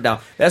bouncing up and down.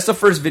 That's the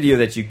first video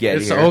that you get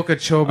It's here. the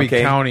Okeechobee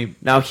County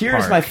Now here's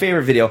Park. my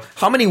favorite video.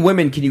 How many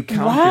women can you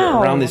count here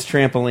Wow. around this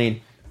trampoline?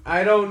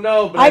 I don't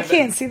know, but I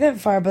can't see that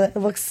far, but it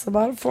looks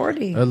about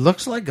 40. It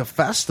looks like a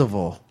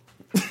festival.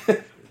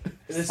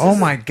 Oh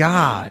my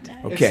God.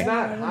 Okay. It's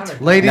not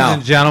Hanukkah. Ladies Now-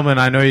 and gentlemen,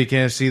 I know you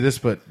can't see this,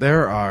 but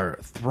there are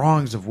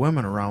throngs of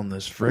women around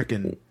this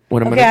frickin'.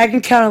 What I'm Okay, gonna, I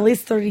can count at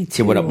least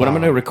 32. okay, what I'm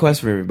going to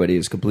request from everybody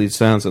is complete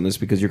silence on this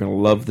because you're going to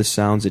love the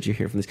sounds that you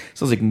hear from this. It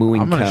sounds like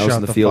mooing I'm gonna cows shut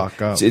in the the field.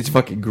 fuck up. It's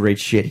fucking great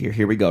shit here.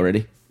 Here we go.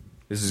 Ready?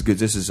 This is good.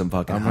 This is some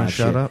fucking I'm gonna hot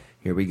shut shit. up.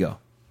 Here we go.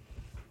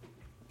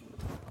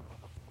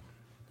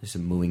 There's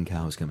some mooing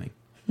cows coming.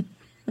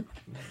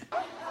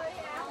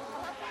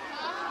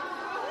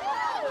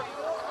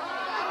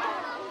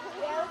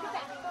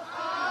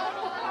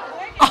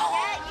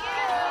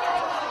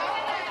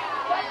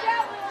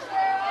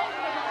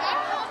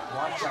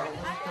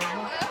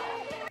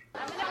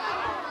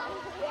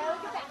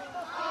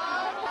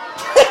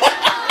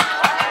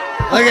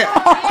 Look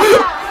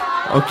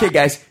at Okay,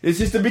 guys, it's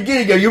just the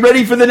beginning. Are you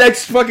ready for the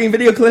next fucking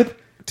video clip?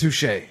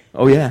 touche.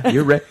 Oh yeah,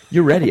 you're ready.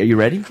 You're ready. Are you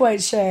ready?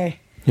 Quite shy.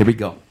 Here we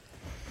go.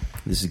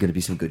 This is gonna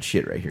be some good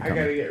shit right here. I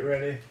gotta Coming. get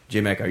ready.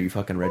 J-Mac, are you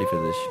fucking ready for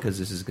this? Because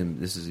this is gonna.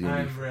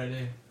 I'm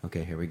ready.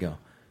 Okay, here we go.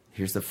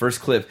 Here's the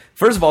first clip.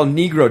 First of all,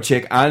 Negro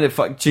chick on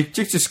the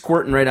chick's just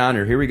squirting right on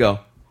her. Here we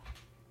go.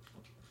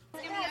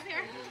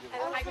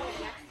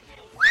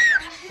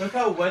 Look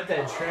how wet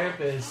that tramp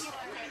is.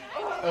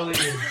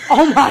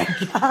 Oh my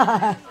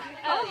God.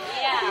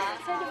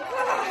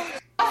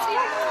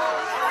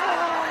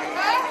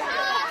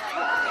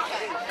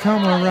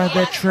 Come on, ride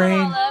that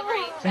train.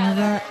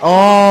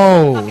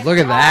 Oh, look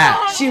at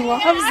that. She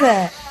loves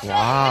it.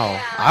 Wow.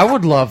 I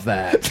would love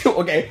that.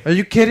 Okay. Are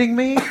you kidding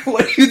me?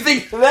 What do you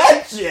think of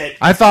that shit?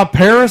 I thought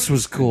Paris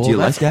was cool. Do you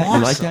That's like that?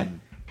 awesome. You like that?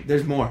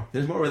 There's more.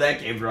 There's more where that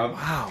came from.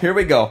 Wow. Here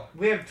we go.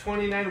 We have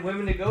 29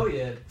 women to go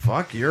yet.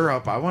 Fuck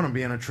Europe. I want to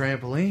be on a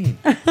trampoline.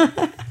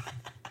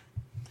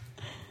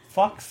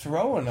 Fuck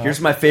throwing up. Here's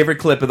my favorite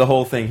clip of the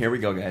whole thing. Here we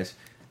go, guys.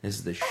 This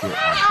is the shit. Tell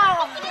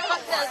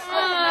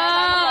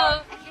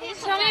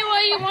me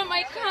why you want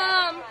my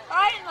cum.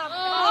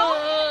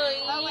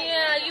 Oh,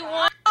 yeah, you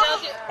want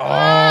Oh,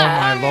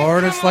 my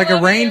lord. It's like a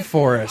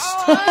rainforest.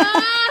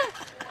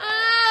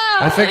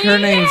 I think her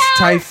name's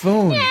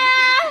Typhoon.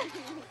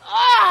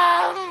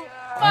 Oh,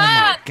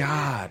 my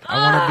God.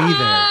 I want to be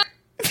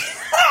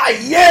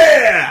there.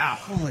 Yeah!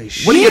 Holy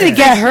shit. What do You you need to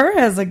get her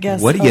as a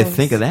guest What do you host.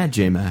 think of that,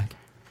 J-Mac?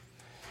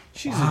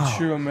 She's a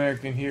true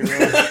American hero.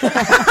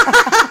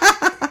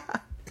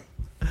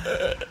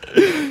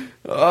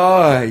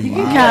 Oh, You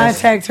can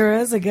contact her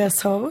as a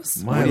guest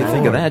host. What do you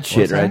think of that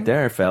shit right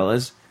there,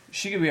 fellas?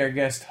 She could be our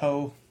guest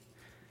hoe.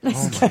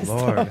 Oh,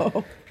 my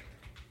lord.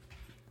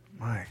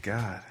 My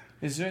God.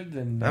 Is there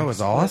the next That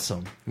was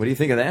awesome. What do you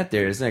think of that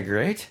there? Isn't that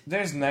great?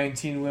 There's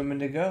 19 women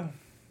to go.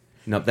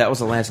 No, that was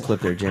the last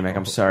clip there, J-Mac.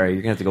 I'm sorry.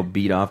 You're going to have to go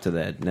beat off to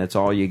that, and that's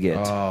all you get.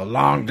 Oh,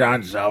 Long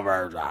John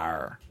Silver's.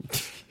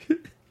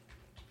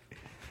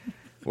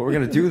 What we're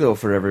going to do, though,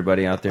 for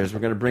everybody out there is we're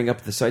going to bring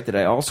up the site that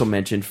I also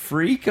mentioned,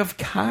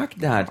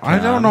 freakofcock.com. I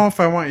don't know if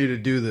I want you to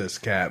do this,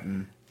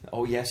 Captain.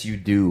 Oh, yes, you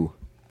do.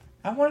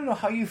 I want to know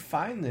how you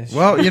find this.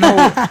 Well, you know,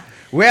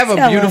 we have a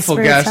Tell us beautiful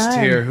for your guest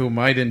time. here who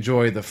might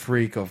enjoy the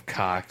Freak of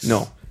Cocks.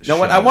 No.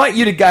 What I want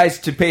you to guys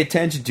to pay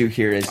attention to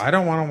here is I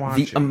don't want to watch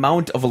the it.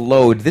 amount of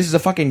load. This is a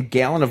fucking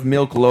gallon of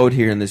milk load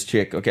here in this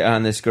chick, okay,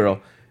 on this girl.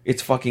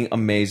 It's fucking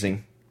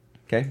amazing.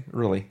 Okay?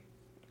 Really.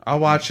 I'll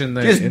watch in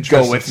the Just interest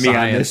go of with me on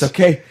science. this,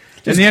 okay? In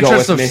Just the go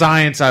interest with of me.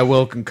 science, I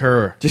will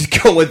concur.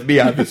 Just go with me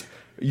on this.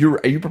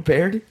 Are you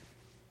prepared?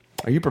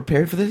 Are you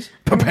prepared for this?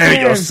 Prepare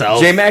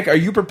yourself. J-Mac, are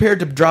you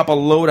prepared to drop a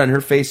load on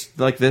her face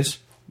like this?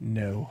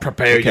 no.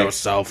 Prepare Okay.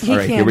 yourself. All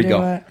right, here can't we do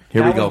go. it.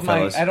 Here we That go, was my-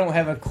 fellas. I don't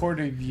have a quart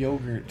of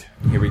yogurt.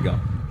 Here we go.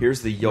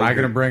 Here's the yogurt. I'm not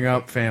going to bring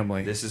up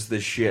family. This is the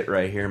shit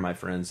right here, my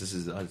friends. This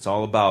is it's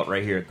all about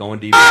right here. Going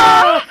deep.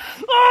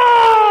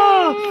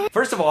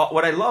 First of all,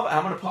 what I love,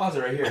 I'm going to pause it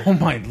right here. Oh,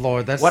 my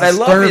lord. That's What I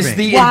love is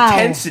disturbing. the Wow.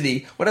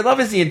 intensity. What I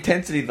love is the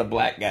intensity of the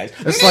black guys.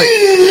 It's like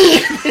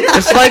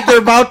it's like they're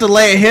about to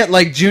lay a hit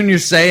like Junior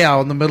Seau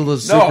in the middle of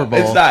the Super Bowl.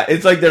 it's not.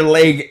 It's like they're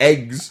laying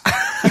eggs.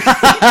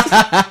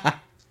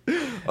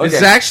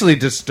 It's actually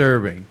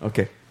disturbing.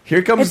 Okay.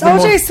 Here comes It's the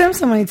O.J.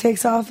 Simpson when he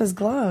takes off his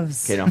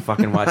gloves. Okay, now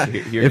fucking watch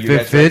it. Here, If you it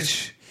guys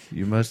fits,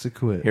 you must have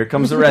quit. Here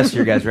comes the rest.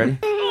 You guys ready?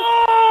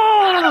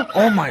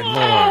 Oh my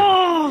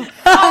lord!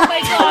 Oh my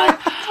god!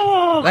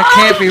 That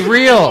can't be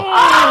real. Oh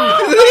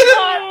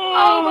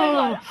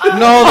my god!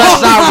 No,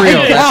 that's not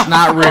real. That's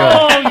not real.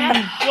 Oh,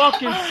 you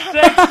fucking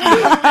sexy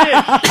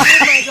bitch!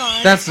 Oh my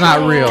god! That's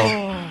not real.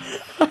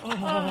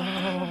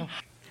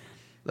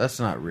 That's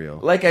not real.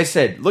 Like I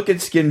said, look at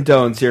skin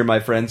tones here, my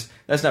friends.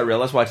 That's not real.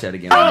 Let's watch that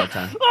again one more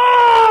time.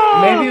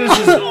 Maybe it was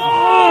just.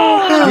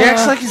 He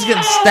acts like he's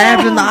getting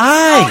stabbed in the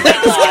eye.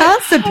 He's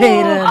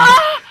constipated.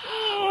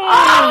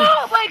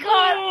 Oh my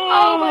god!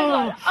 Oh my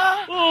god!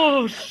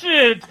 Oh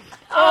shit!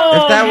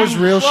 Oh, If that was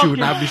you real, she would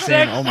fucking not be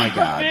saying, "Oh my sexy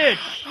god." bitch.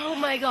 Oh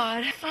my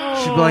god!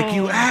 She'd be like,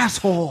 "You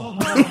asshole."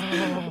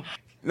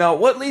 Now,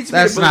 what leads me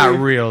That's to believe... not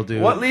real, dude.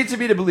 What leads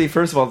me to believe,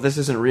 first of all, this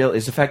isn't real,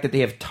 is the fact that they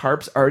have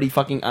tarps already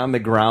fucking on the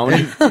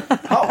ground.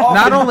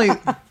 Not only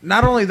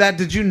that,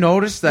 did you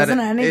notice that Doesn't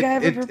any guy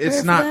ever prepare it's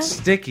for not that?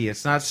 sticky,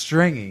 it's not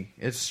stringy,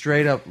 it's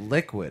straight up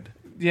liquid.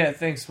 Yeah,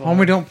 thanks, Will.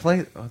 Homie, don't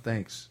play. Oh,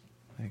 thanks.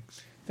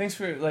 Thanks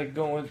for like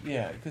going with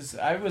because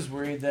I was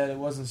worried that it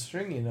wasn't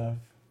stringy enough.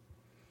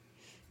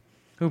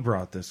 Who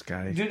brought this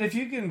guy? Dude, if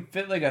you can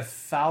fit like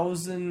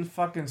 1,000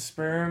 fucking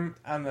sperm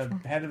on the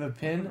head of a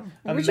pin,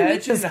 Where'd you meet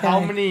imagine this how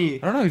guy? many. I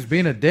don't know. He's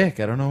being a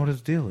dick. I don't know what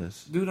his deal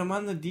is. Dude, I'm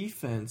on the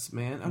defense,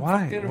 man. I'm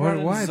Why? fucking Why-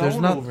 running why? zone There's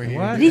not- over here.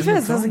 why? The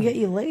defense doesn't get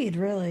you laid,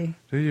 really.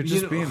 Dude, you're just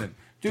You know- being a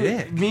Dude,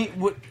 dick. me,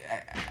 what?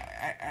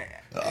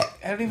 I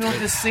don't even know what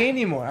to say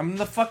anymore. I'm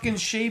the fucking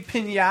Shea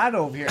Pinata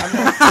over here.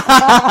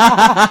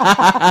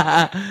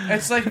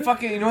 It's like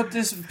fucking. You know what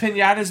this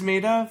pinata's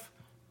made of?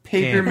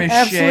 Paper mache.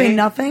 Absolutely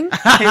nothing.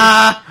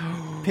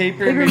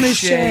 Paper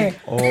mache.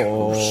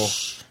 Oh.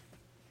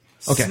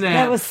 Okay. Snap.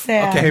 That was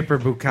sad. Okay. Paper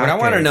bukkake. What I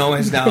want to know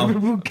is now,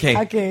 Okay.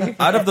 okay,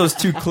 out of those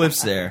two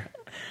clips there,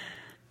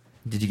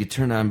 did you get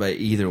turned on by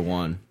either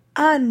one?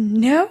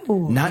 No.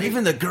 Not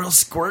even the girl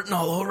squirting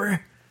all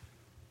over?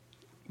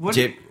 What?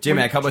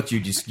 Jmac, how about you?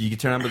 You get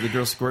turned on by the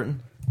girl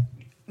squirting?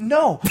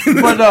 No,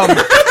 but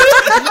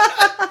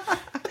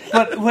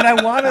but what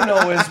I want to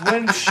know is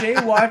when Shay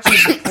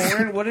watches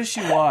porn, what does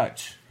she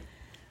watch?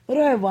 What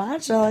do I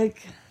watch?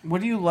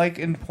 What do you like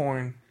in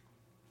porn?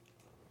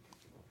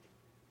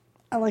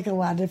 I like a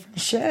lot of different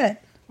shit.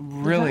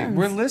 Really, Depends.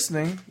 we're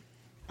listening.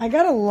 I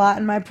got a lot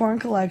in my porn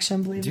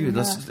collection, believe it Dude, or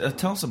let's not.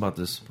 tell us about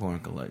this porn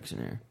collection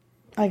here.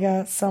 I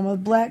got some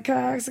with black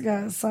cocks. I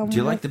got some. Do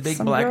you like the with big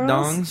some black girls.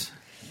 dongs?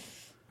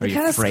 Are They you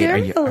kind of afraid? scare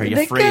me. Are you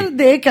They afraid?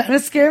 They kind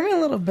of scare me a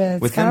little bit.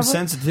 It's With kind them of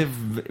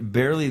sensitive,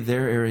 barely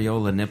there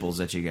areola nipples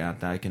that you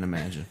got, I can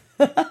imagine.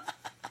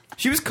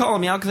 She was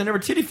calling me out because I never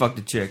titty fucked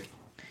a chick.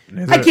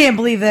 I can't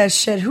believe that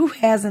shit. Who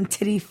hasn't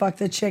titty fucked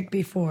a chick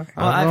before?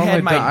 Well, I've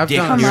had my dick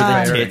done near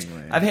it the tits.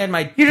 sparingly. I've had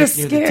my You're dick just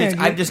near the tits.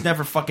 scared. I've just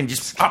never fucking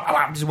just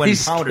went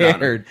He's and pounded on her.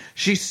 scared.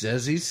 She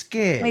says he's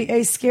scared. Wait, are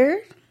you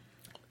scared?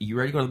 You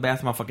ready to go to the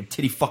bathroom? I'll fucking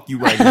titty fuck you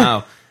right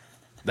now.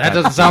 That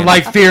doesn't sound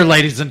like fear,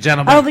 ladies and I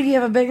gentlemen. don't think you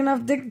have a big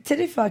enough dick to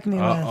titty fuck me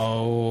with.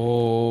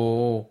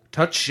 Oh,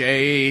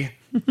 touchy.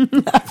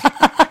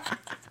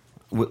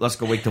 Let's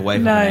go wake the wife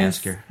up Nice. and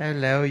ask her.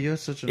 Hello, you're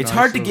such a. It's nice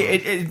hard to little-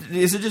 get.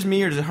 Is it just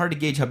me, or is it hard to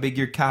gauge how big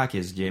your cock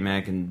is,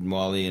 J-Mac and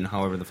Wally, and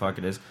however the fuck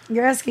it is?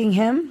 You're asking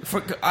him?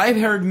 I've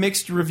heard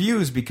mixed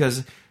reviews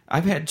because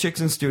I've had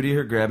chicks in studio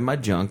here grabbing my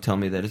junk, tell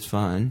me that it's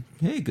fine.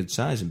 Hey, good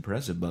size,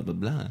 impressive, blah blah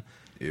blah.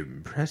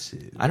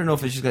 Impressive. I don't know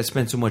if it's just that I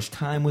spent so much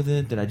time with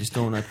it that I just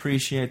don't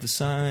appreciate the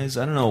size.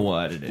 I don't know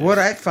what it is. What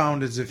I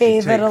found is if you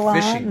Bathe take it a lot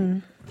fishing,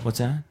 and What's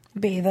that?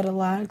 bathe it a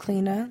lot,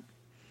 clean it,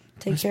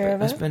 take care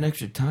of I it. spend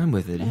extra time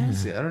with it. Yeah.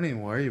 see, I don't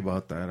even worry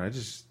about that. I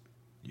just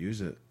use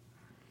it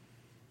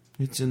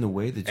It's in the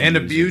way that you and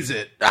use abuse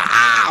it.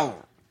 Ow!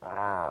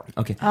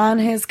 Okay. On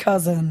his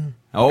cousin.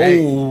 Oh,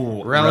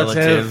 Hey,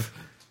 relative.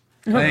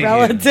 Thank you.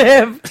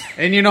 Relative.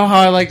 And you know how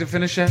I like to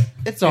finish it?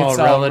 It's all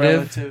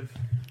relative.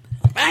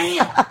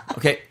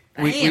 Okay.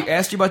 We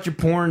asked you about your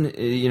porn.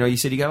 You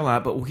said you got a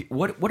lot, but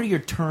what are your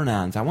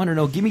turn-ons? I want to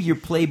know. Give me your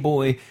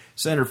Playboy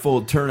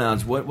centerfold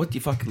turn-ons. What do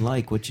you fucking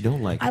like? What you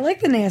don't like? I like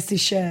the nasty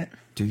shit.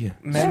 Do you?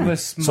 Men with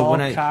small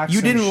cocks. You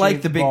and didn't like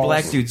shaved the big balls.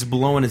 black dudes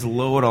blowing his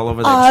load all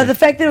over that shit. The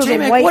fact that it was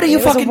J-Mac, a white. what are you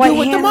it was a fucking white doing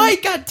with the hand.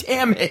 mic? God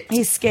damn it!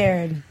 He's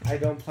scared. I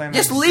don't plan.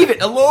 Just on leave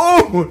it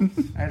alone.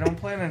 I don't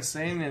plan on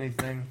saying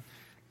anything.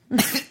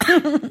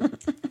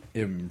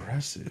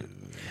 Impressive.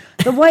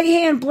 The white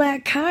hand,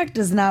 black cock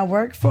does not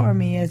work for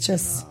me. It's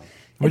just.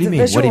 What do It's you a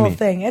mean? What do you visual mean?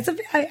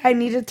 thing. I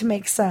need it to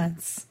make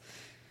sense.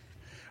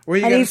 Where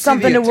you I gotta need see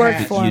something the to work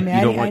attach- for me.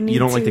 You I need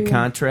don't like the to-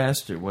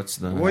 contrast, or what's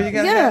the? Well, you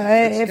gotta Yeah,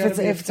 have- if gotta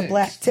be it's a fixed.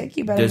 black tick,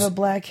 you better have a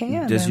black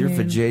hand. Does I your mean,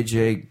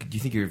 vajayjay? Do you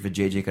think your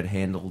vajayjay could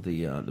handle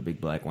the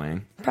big black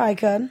wang? probably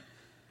could.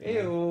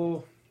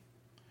 Ew.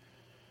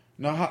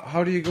 Now,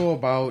 how do you go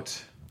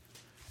about?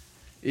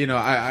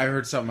 I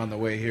heard something on the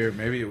way here.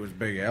 Maybe it was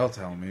Big Al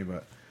telling me,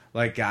 but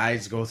like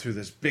guys go through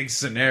this big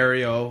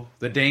scenario.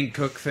 The Dane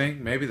Cook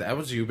thing. Maybe that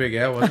was you, Big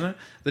Al, wasn't it?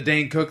 The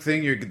Dane Cook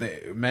thing.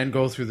 The men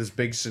go through this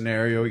big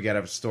scenario. You got to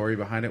have a story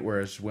behind it,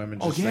 whereas women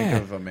just think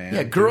of a man.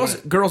 Yeah, girls,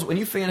 when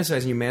you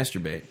fantasize and you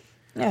masturbate.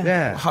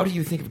 Yeah. How do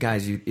you think of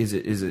guys? Is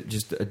it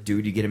just a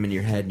dude? You get him in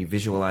your head and you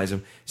visualize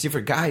him. See, for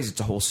guys, it's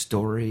a whole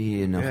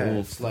story and a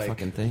whole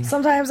fucking thing.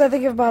 Sometimes I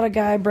think about a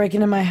guy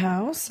breaking in my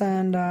house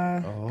and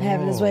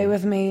having his way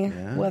with me,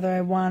 whether I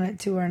want it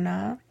to or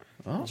not.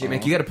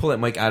 Jmac, you got to pull that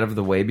mic out of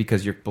the way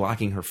because you're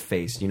blocking her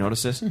face. You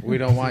notice this? We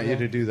don't want you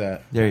to do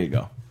that. There you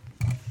go.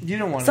 You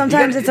don't want.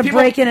 Sometimes it's a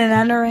breaking and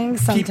entering.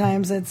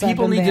 Sometimes it's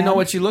people need to know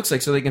what she looks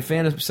like so they can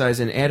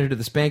fantasize and add her to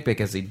the spank bank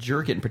as they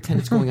jerk it and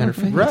pretend it's going on her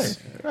face.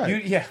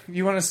 Right.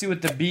 You want to see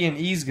what the B and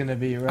E's going to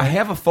be, right? I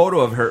have a photo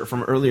of her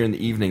from earlier in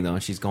the evening though,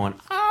 and she's going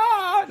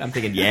ah. And I'm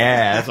thinking,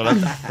 yeah, that's what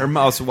her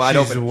mouth's wide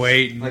She's open,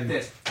 waiting like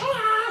this.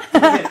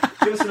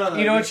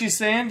 You know what she's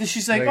saying?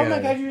 She's like, "Oh my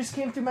god, you just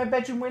came through my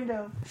bedroom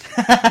window."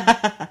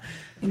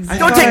 Exactly.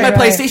 Don't take my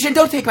PlayStation.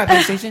 Don't take my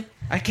PlayStation.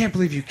 I can't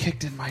believe you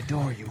kicked in my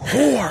door, you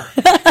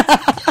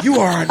whore. You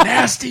are a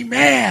nasty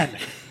man.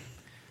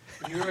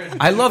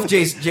 I love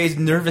Jay's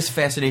nervous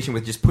fascination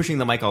with just pushing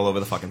the mic all over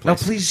the fucking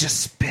place. No, please just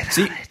spit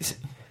See, on it.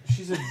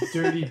 She's a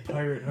dirty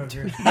pirate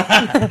hunter. Dude,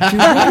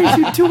 what are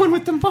you doing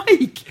with the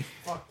mic?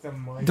 Fuck the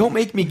mic. Don't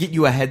make me get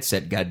you a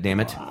headset,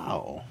 goddammit.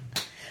 Wow.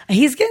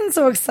 He's getting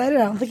so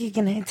excited. I don't think he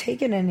can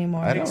take it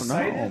anymore. I don't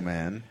know,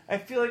 man. I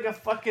feel like a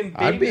fucking baby.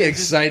 I'd be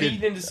excited.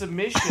 Just beat into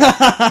submission.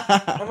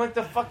 I'm like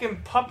the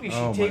fucking puppy. She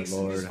Oh, my takes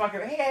Lord. just fucking.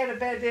 Hey, I had a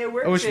bad day at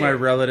work. I wish today." my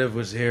relative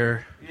was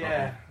here.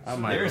 Yeah.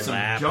 On my There's some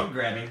lap. junk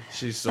grabbing.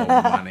 She's so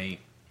money.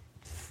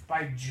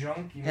 By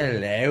junk. You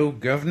Hello,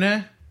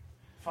 Governor.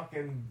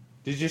 Fucking.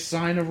 Did you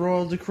sign a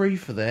royal decree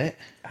for that?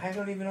 I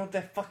don't even know what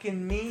that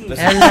fucking means.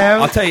 Listen,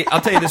 I'll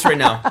tell you this right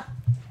now.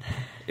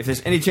 If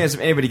there's any chance of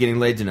anybody getting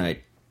laid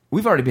tonight,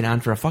 we've already been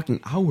on for a fucking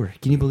hour.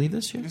 Can you believe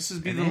this shit? This has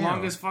been the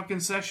longest fucking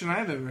session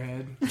I've ever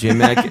had.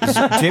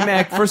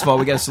 Jmac, first of all,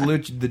 we got to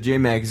salute the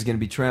Jmac is going to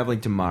be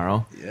traveling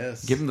tomorrow.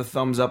 Yes. Give him the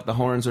thumbs up, the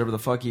horns, whatever the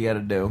fuck you got to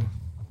do.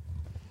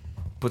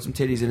 Put some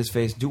titties in his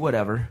face. Do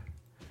whatever.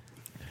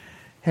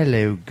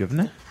 Hello,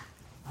 Governor.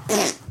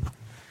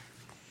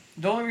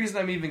 The only reason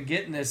I'm even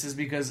getting this is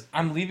because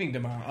I'm leaving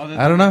tomorrow.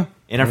 I don't know.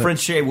 And our friend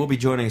Shay will be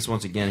joining us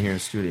once again here in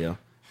the studio.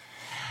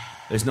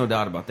 There's no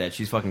doubt about that.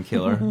 She's fucking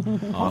killer.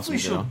 Awesome Hopefully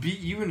she'll girl. beat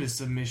you into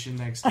submission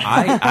next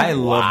time. I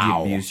love the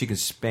abuse. She can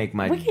spank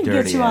my We can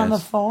dirty get you on the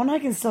ass. phone. I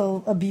can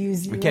still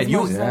abuse you. We can. as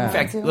You, much as I in want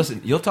fact, to.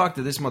 listen. You'll talk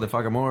to this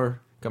motherfucker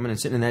more coming and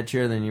sitting in that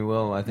chair than you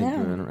will. I think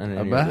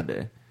any other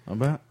day. I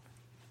bet.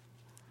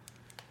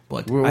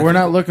 But We're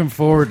not looking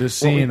forward to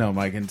seeing them,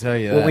 I can tell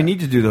you that. What we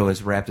need to do, though,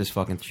 is wrap this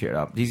fucking shit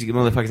up. These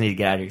motherfuckers need to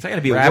get out of here. Because I got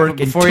to be at Wrap work it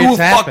in before you 2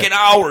 tap fucking it.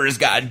 hours,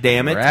 god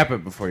damn it. Wrap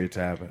it before you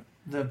tap it.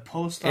 The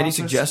post Any office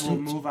will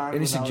suggestions? move on Any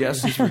without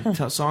suggestions you.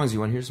 for songs? You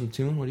want to hear some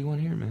tune? What do you want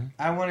to hear, man?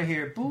 I want to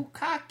hear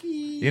Bukkake.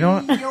 You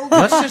know what?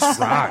 Let's just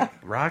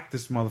rock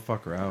this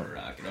motherfucker out.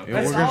 Rock it up. Yeah,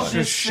 Let's we're all gonna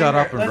just sing shut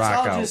our- up and rock Let's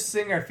all out. just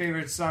sing our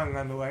favorite song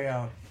on the way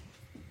out.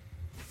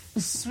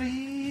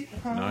 Sweet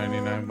home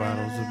 99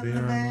 bottles of beer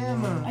on the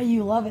Alabama.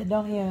 You love it,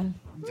 don't you?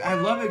 I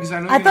love it because I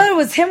know. I thought it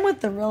was him with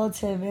the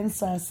relative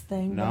incest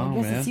thing. But No, I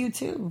guess man. it's you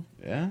too.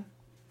 Yeah?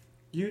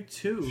 You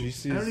too. She I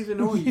sees- don't even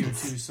know a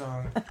U2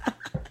 song.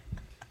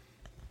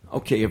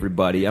 Okay,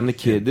 everybody. I'm the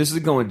kid. This is the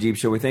Going Deep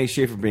Show. We thank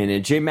Shay for being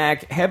in.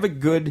 J-Mac, have a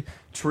good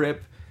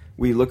trip.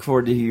 We look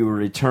forward to your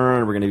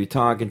return. We're going to be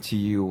talking to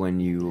you when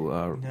you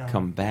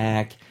come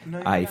back. No,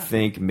 you're I not.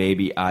 think,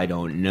 maybe, I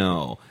don't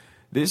know.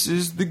 This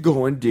is the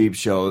Going Deep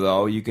Show,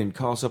 though. You can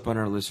call us up on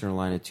our listener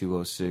line at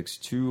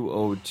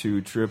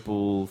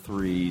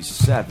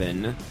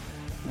 206-202-3337.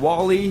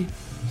 Wally,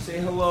 say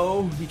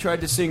hello. He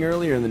tried to sing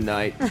earlier in the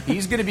night.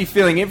 He's going to be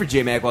filling in for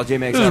J-Mac while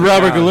J-Mac's This is out of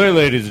Robert town. Gallier,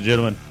 ladies and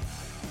gentlemen.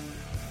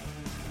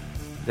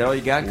 Is that all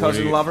you got,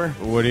 cousin lover?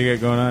 What do you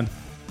got going on?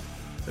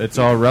 It's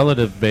all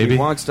relative, baby. He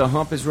wants to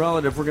hump his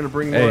relative. We're going to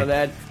bring more of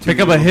that. Pick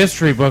up a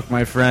history book,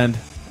 my friend,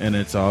 and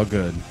it's all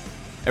good.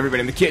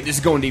 Everybody, I'm the kid. This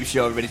is Going Deep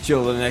Show. Everybody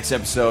chill to the next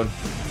episode.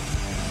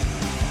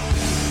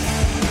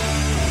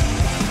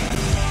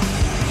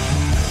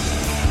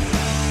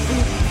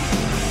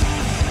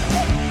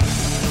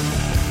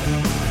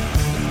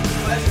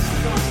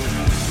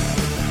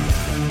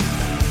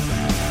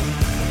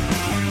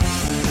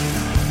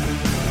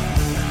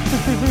 Ha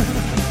ha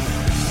ha.